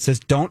office that says,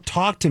 don't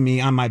talk to me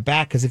on my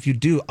back, because if you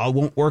do, I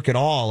won't work at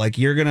all. Like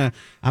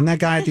I'm that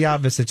guy at the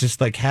office that just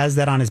like has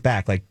that on his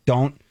back. Like,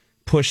 don't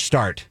push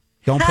start.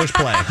 Don't push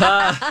play.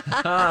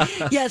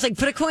 Yeah, it's like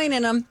put a coin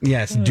in them.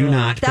 Yes, do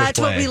not push That's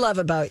play. what we love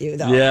about you,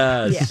 though.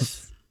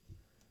 Yes.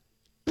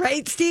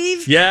 Right,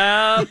 Steve?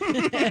 Yeah. To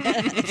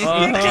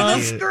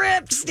the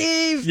script,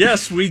 Steve.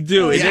 Yes, we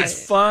do. And Yes.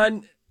 it's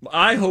fun.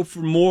 I hope for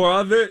more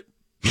of it.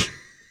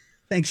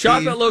 Thanks, Shop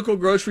Steve. at local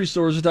grocery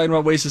stores. We're talking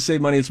about ways to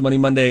save money. It's Money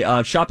Monday.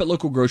 Shop at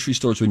local grocery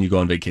stores when you go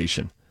on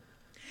vacation.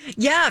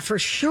 Yeah, for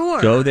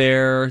sure. Go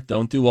there.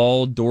 Don't do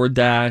all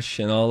DoorDash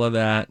and all of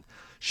that.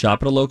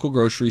 Shop at a local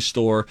grocery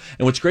store.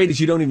 And what's great is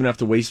you don't even have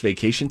to waste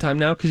vacation time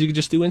now because you can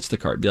just do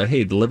Instacart. Be like,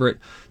 hey, deliver it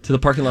to the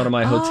parking lot of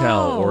my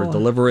hotel or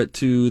deliver it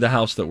to the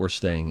house that we're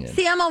staying in.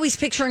 See, I'm always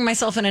picturing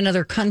myself in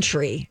another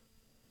country.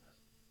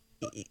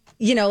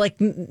 You know, like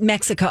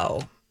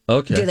Mexico.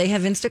 Okay. Do they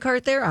have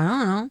Instacart there? I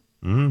don't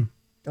know.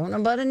 Don't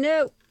nobody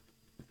know.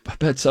 I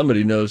bet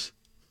somebody knows.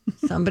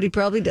 Somebody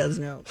probably does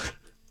know.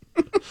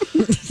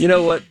 You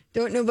know what?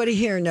 Don't nobody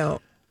here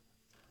know.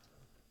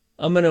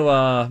 I'm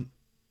gonna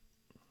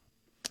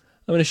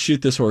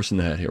shoot this horse in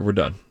the head here. We're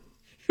done.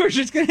 We're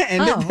just gonna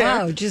end it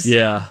there. Wow, just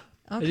Yeah.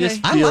 okay. I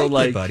just I feel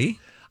liked it, buddy.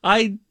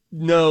 I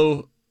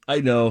know.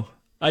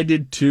 I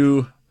did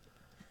too.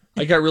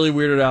 I got really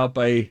weirded out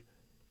by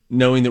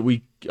knowing that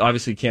we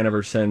obviously can't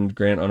ever send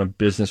Grant on a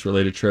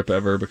business-related trip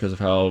ever because of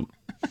how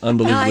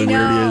unbelievably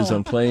weird he is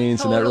on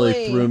planes, and that really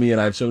Totally. threw me.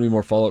 And I have so many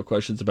more follow-up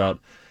questions about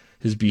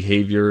his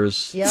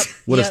behaviors. Yep.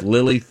 What does Yep.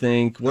 Lily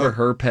think? What are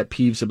her pet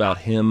peeves about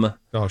him?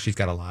 Oh, she's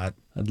got a lot.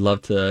 I'd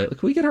love to. Can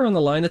we get her on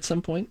the line at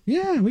some point?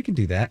 Yeah, we can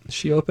do that. Is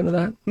she open to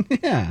that?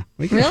 Yeah,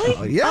 we can. Really?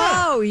 Oh,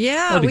 yeah. Oh,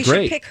 yeah. That'd be We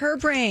great. should pick her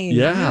brain.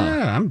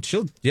 Yeah.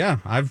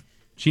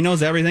 She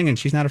knows everything, and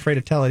she's not afraid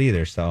to tell it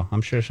either. So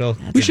I'm sure she'll.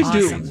 We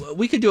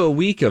could do a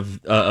week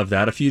of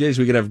that, a few days.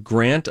 We could have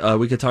Grant.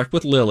 We could talk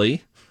with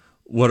Lily.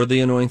 What are the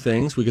annoying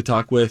things? We could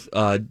talk with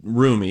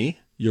Rumi,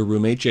 your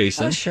roommate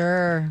Jason. Oh,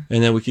 sure.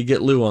 And then we could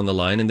get Lou on the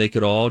line, and they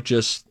could all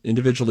just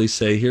individually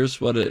say, "Here's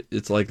what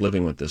it's like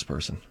living with this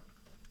person."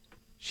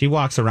 She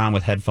walks around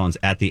with headphones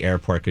at the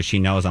airport because she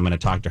knows I'm going to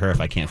talk to her if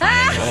I can't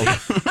find anyone.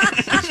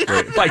 That's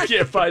great. If I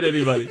can't find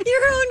anybody,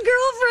 Your own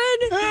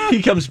girlfriend.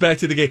 he comes back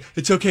to the gate.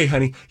 It's okay,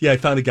 honey. Yeah, I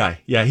found a guy.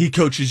 Yeah, he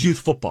coaches youth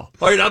football.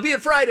 All right, I'll be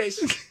at Fridays.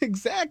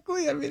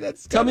 Exactly. I mean,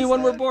 that's. Tell me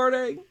when we're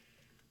boarding.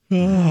 All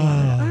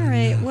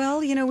right. Well,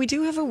 we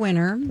do have a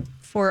winner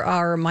for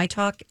our My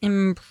Talk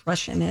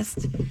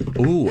Impressionist.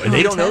 Ooh, and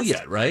they don't know contest.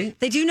 yet, right?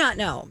 They do not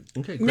know.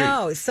 Okay, great.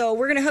 No, so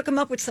we're going to hook them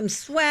up with some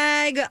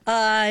swag.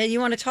 You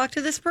want to talk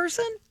to this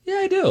person? Yeah,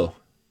 I do. All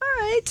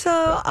right.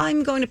 So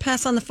I'm going to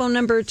pass on the phone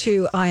number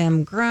to I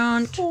am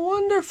Grant.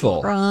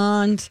 Wonderful.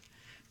 Grant.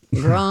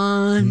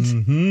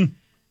 Mm-hmm.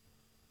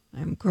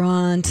 I'm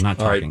Grant. I'm not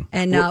talking.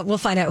 And we'll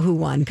find out who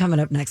won coming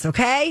up next,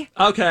 okay?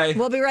 Okay.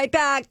 We'll be right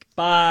back.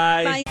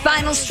 Bye.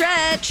 Final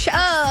stretch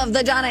of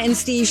the Donna and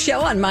Steve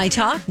show on My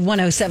Talk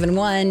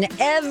 107.1.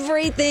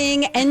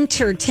 Everything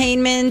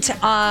entertainment.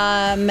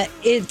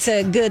 It's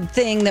a good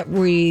thing that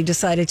we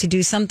decided to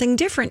do something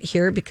different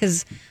here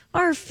because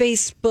our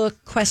Facebook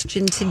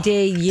question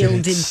today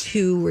yielded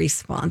 2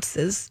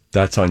 responses.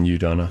 That's on you,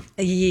 Donna.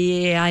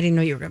 Yeah, I didn't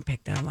know you were going to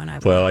pick that one.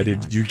 I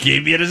did. You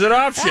gave me it as an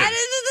option.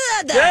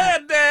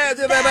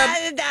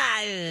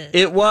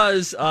 It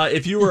was,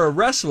 if you were a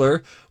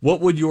wrestler,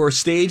 what would your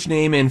stage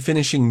name and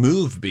finishing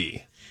move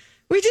be?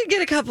 We did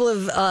get a couple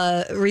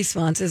of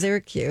responses. They were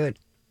cute.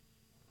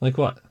 Like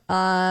what?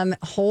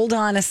 Hold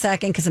on a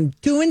second because I'm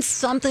doing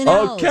something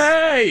else.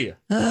 Okay.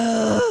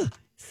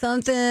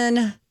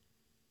 Something.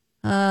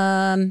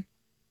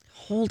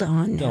 Hold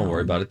on. Don't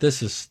worry about it.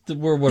 This is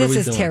what are we doing?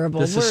 This is terrible.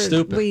 This is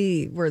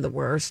stupid. We're the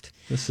worst.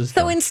 This is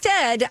so dumb.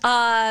 instead,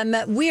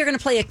 we are going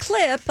to play a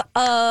clip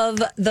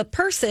of the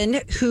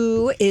person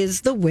who is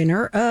the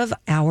winner of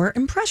our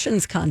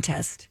impressions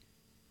contest.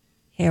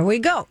 Here we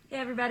go. Hey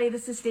everybody,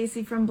 this is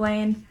Stacy from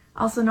Blaine,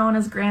 also known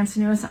as Grant's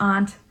newest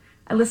aunt.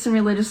 I listen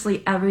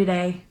religiously every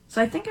day,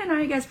 so I think I know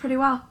you guys pretty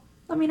well.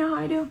 Let me know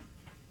how I do.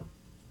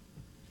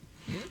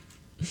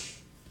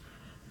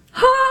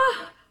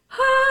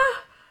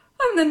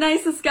 I'm the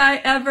nicest guy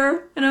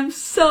ever, and I'm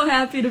so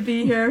happy to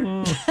be here.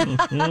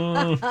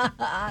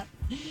 That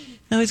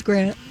was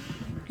Grant.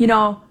 You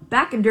know,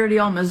 back in dirty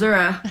old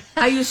Missouri,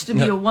 I used to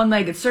be a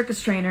one-legged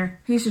circus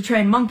trainer who used to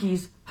train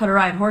monkeys how to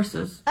ride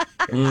horses.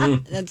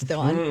 That's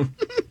Dawn.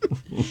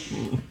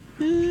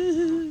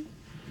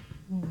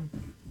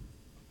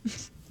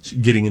 She's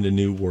getting into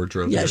new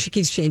wardrobe. Yeah, here. she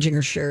keeps changing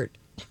her shirt.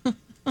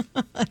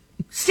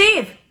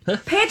 Steve,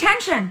 pay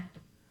attention.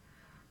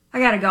 I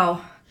gotta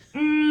go.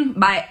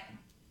 Bye.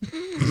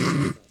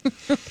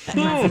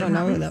 I don't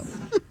know who that was.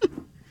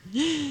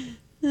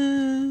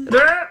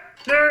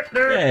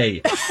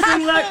 Hey.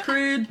 Sing like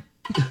Creed.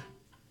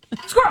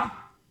 Squirrel.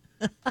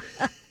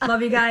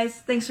 Love you guys.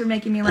 Thanks for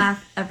making me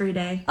laugh every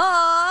day.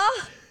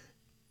 Aw.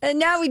 And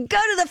now we go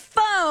to the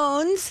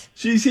phones.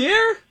 She's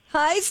here?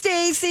 Hi,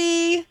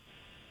 Stacy.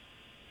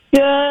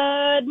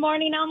 Good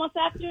morning, almost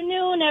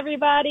afternoon,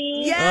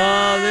 everybody. Yes,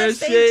 Oh, there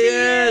she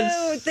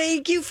is.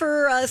 Thank you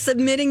for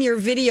submitting your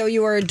video.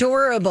 You are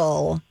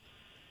adorable.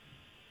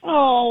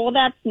 Oh, well,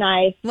 that's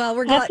nice. Well,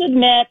 we're I have to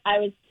admit, I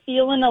was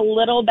feeling a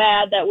little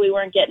bad that we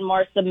weren't getting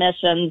more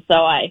submissions, so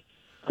I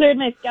cleared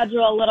my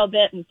schedule a little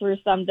bit and threw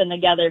something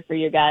together for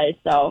you guys.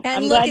 So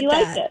And I'm look glad at you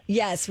that. liked it.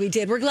 Yes, we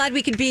did. We're glad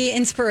we could be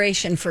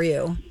inspiration for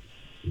you.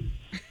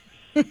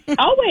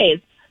 Always.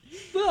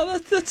 Well,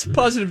 that's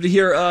positive to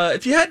hear.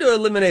 If you had to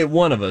eliminate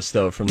one of us,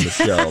 though, from the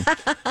show,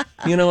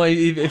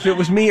 if it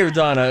was me or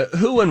Donna,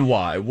 who and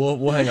why?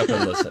 We'll hang up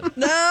and listen.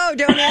 No,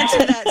 don't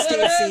answer that,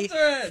 Stacy.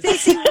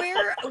 Stacy,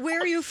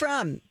 where are you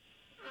from?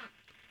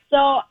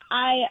 So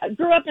I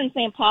grew up in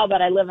St. Paul,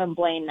 but I live in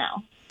Blaine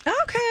now.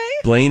 Okay.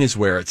 Blaine is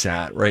where it's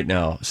at right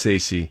now,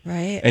 Stacey.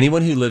 Right.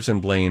 Anyone who lives in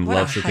Blaine What a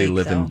loves that they hike,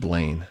 live in though.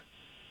 Blaine.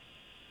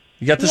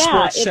 You got the Yeah,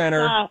 sports it's,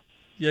 center.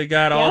 You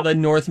got all yep. the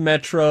North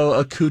Metro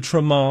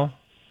accoutrement.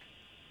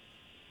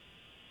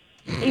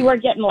 You were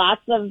getting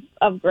lots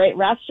of great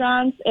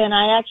restaurants, and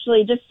I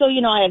actually, just so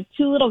you know, I have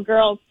two little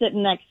girls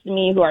sitting next to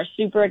me who are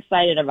super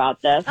excited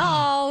about this.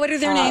 Oh, what are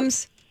their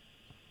names?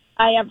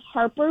 I have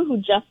Harper, who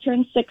just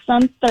turned 6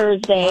 on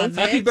Thursday.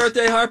 Happy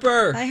birthday,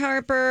 Harper. Hi,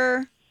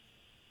 Harper.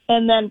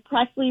 And then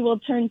Presley will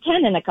turn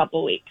 10 in a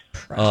couple weeks.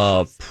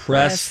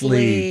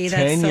 Presley,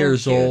 that's 10 so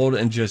years cute. old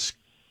and just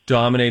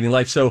dominating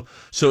life. So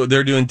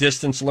they're doing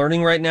distance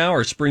learning right now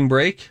or spring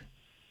break?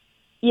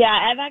 Yeah,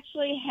 I've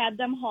actually had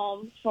them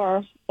home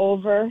for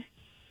over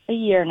a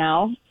year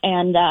now,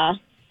 and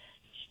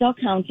still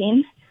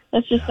counting.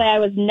 Let's just say I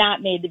was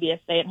not made to be a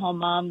stay-at-home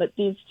mom, but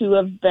these two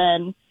have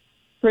been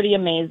pretty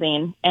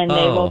amazing, and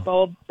they will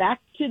go back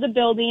to the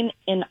building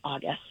in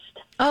August.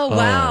 Oh,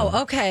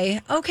 wow. Okay.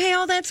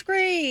 Oh, that's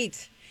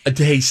great.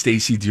 Hey,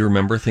 Stacy, do you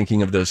remember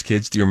thinking of those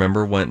kids? Do you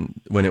remember when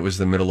it was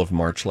the middle of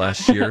March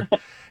last year?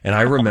 And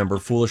I remember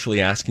foolishly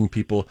asking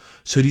people,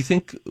 so do you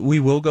think we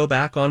will go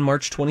back on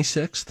March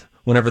 26th?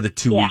 Whenever the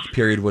 2-week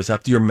period was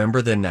up. Do you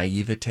remember the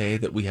naivete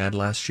that we had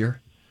last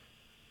year?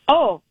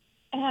 Oh,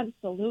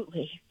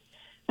 absolutely.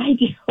 I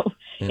do.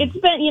 Yeah.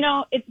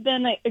 It's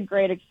been a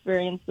great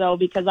experience, though,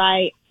 because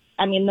I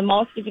mean, the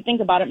most, if you think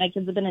about it, my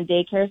kids have been in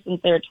daycare since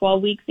they were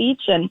 12 weeks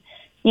each, and,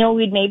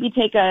 we'd maybe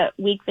take a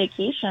week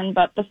vacation,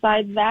 but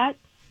besides that,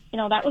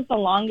 that was the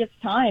longest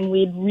time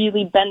we'd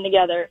really been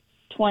together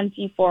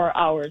 24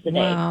 hours a day,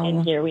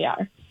 and here we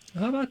are.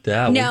 How about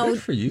that? Now, well,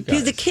 good for you guys.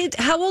 do the kids,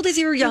 how old is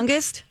your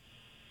youngest?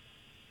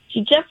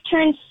 She just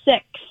turned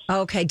 6.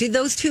 Okay. Do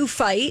those two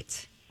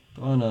fight?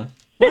 Oh, no.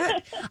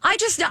 What?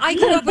 I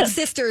grew up with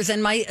sisters,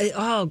 and we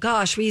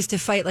used to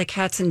fight like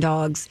cats and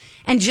dogs.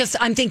 And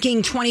I'm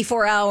thinking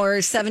 24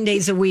 hours, 7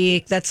 days a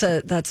week. That's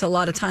a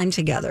lot of time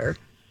together.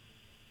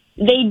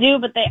 They do,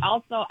 but they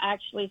also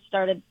actually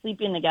started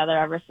sleeping together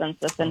ever since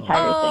this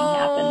entire thing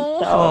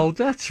happened. So, Oh,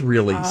 that's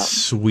really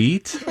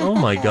sweet. Oh,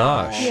 my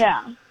gosh.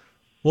 yeah.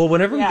 Well,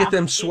 whenever we get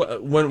them,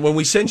 when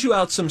we send you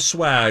out some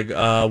swag,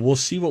 we'll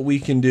see what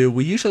we can do.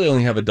 We usually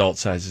only have adult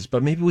sizes,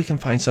 but maybe we can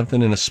find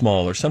something in a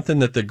small or something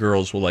that the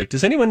girls will like.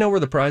 Does anyone know where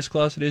the prize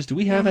closet is? Do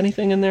we have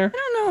anything in there? I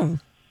don't know.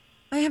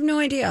 I have no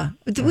idea.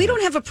 We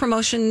don't have a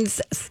promotions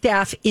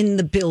staff in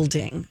the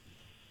building.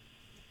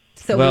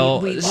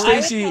 So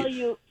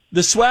Stacey,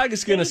 the swag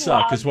is going to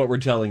suck, is what we're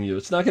telling you.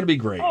 It's not going to be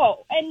great.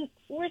 Oh, and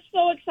we're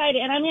so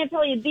excited. And I'm going to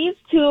tell you, these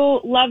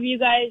two love you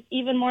guys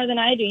even more than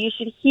I do. You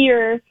should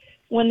hear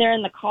when they're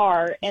in the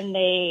car, and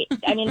they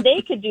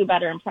could do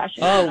better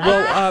impressions. Oh,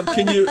 well,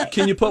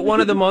 can you put one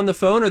of them on the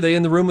phone? Are they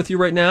in the room with you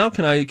right now?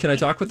 Can I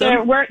talk with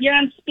them? You're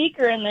on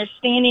speaker, and they're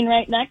standing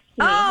right next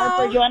to me.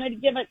 Harper, you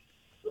wanted to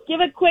give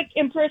a quick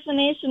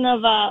impersonation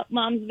of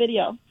Mom's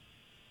video.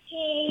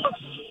 Hey.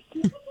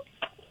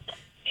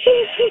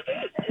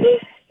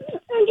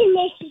 I'm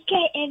the nicest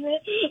guy ever,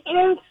 and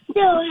I'm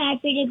so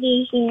happy to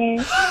be here.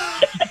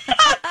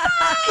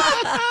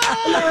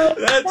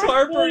 That's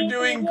Harper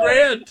doing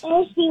Grant.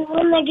 I see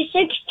one-legged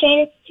circus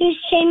trainer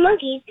who's trained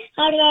monkeys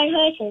how to ride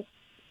horses.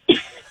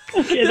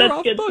 Okay,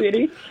 that's good,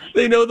 sweetie.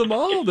 They know them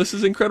all. This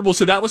is incredible.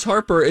 So that was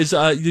Harper.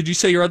 Did you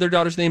say your other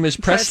daughter's name is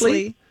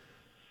Presley?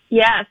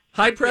 Yes.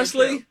 Hi,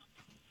 Presley.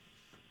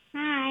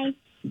 Hi.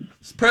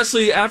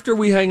 Presley, after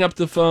we hang up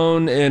the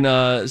phone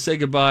and say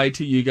goodbye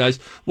to you guys,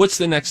 what's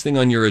the next thing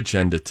on your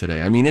agenda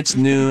today? I mean, it's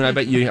noon. I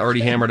bet you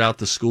already hammered out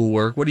the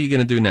schoolwork. What are you going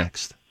to do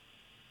next?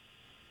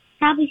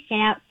 probably sit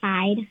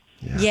outside.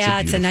 Yeah,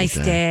 it's a nice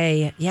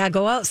day. Yeah,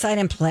 go outside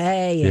and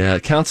play. Yeah,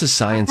 it counts as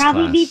science I'll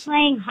probably class. be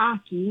playing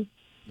hockey.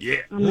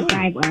 Yeah. On the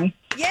driveway.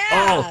 Yeah.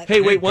 Oh,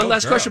 hey, wait, one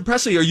last question.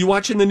 Presley, are you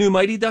watching the new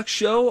Mighty Ducks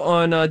show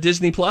on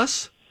Disney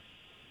Plus?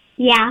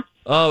 Yeah.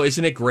 Oh,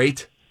 isn't it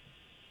great?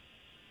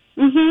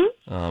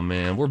 Mm-hmm. Oh,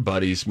 man, we're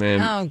buddies,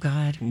 man. Oh,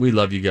 God. We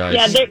love you guys.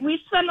 Yeah, we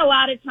spend a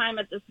lot of time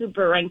at the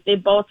Super Rink. They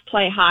both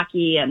play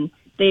hockey, and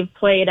they've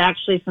played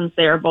actually since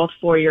they were both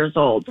 4 years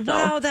old. So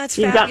wow, that's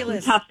you've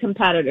fabulous. got some tough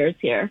competitors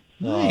here.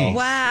 Oh.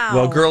 Wow.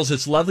 Well, girls,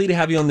 it's lovely to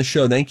have you on the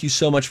show. Thank you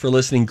so much for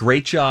listening.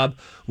 Great job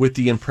with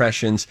the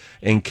impressions,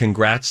 and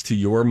congrats to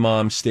your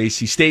mom,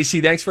 Stacy.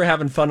 Stacy, thanks for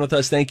having fun with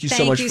us. Thank you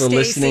so much for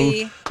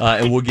listening.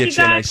 And we'll get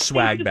you a nice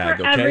swag bag,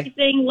 for okay?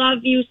 everything. Love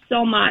you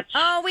so much.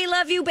 Oh, we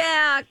love you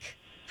back.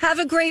 Have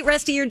a great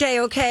rest of your day,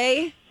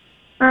 okay?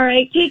 All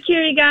right. Take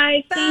care, you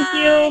guys. Bye.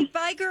 Thank you.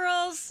 Bye,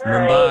 girls.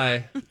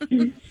 Mumbai.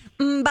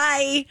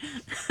 Bye.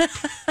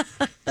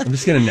 I'm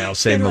just going to now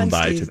say Good one,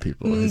 Mumbai Steve. to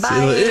people.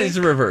 Mumbai. It's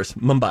a reverse.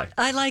 Mumbai.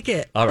 I like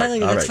it. All right, I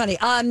like it. all That's right.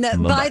 funny.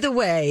 By the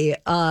way,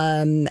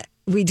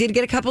 we did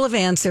get a couple of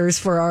answers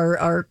for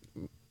our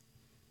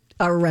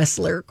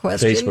wrestler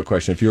question. Facebook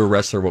question. If you were a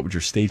wrestler, what would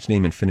your stage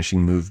name and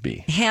finishing move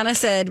be? Hannah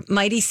said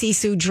Mighty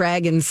Sisu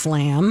Dragon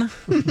Slam.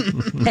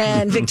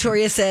 And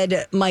Victoria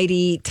said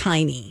Mighty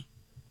Tiny.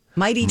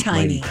 Mighty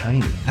Tiny. Mighty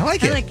Tiny. I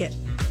like it. I like it.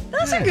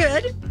 Those are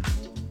good.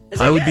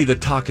 I would be the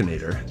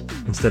Talkinator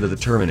instead of the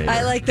Terminator.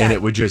 I like that. And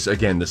it would just,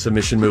 again, the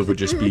submission move would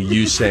just be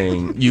you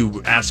saying,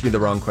 you asked me the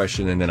wrong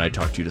question, and then I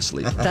talked you to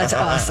sleep. That's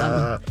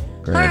awesome.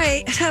 Great. All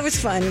right. That was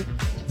fun.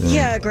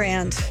 Yeah,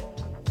 Grant.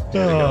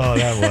 Oh,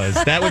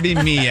 that would be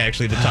me,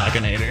 actually, the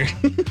Talkinator.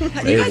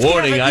 Hey,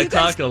 warning, I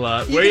talk a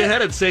lot. Where you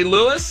headed, St.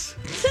 Louis?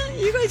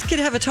 You guys could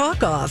have a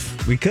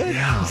talk-off. We could.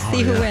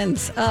 See who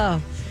wins.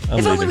 Oh. I'm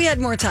if only leaving. we had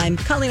more time.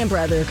 Colleen and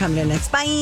Bradley are coming in next. Bye.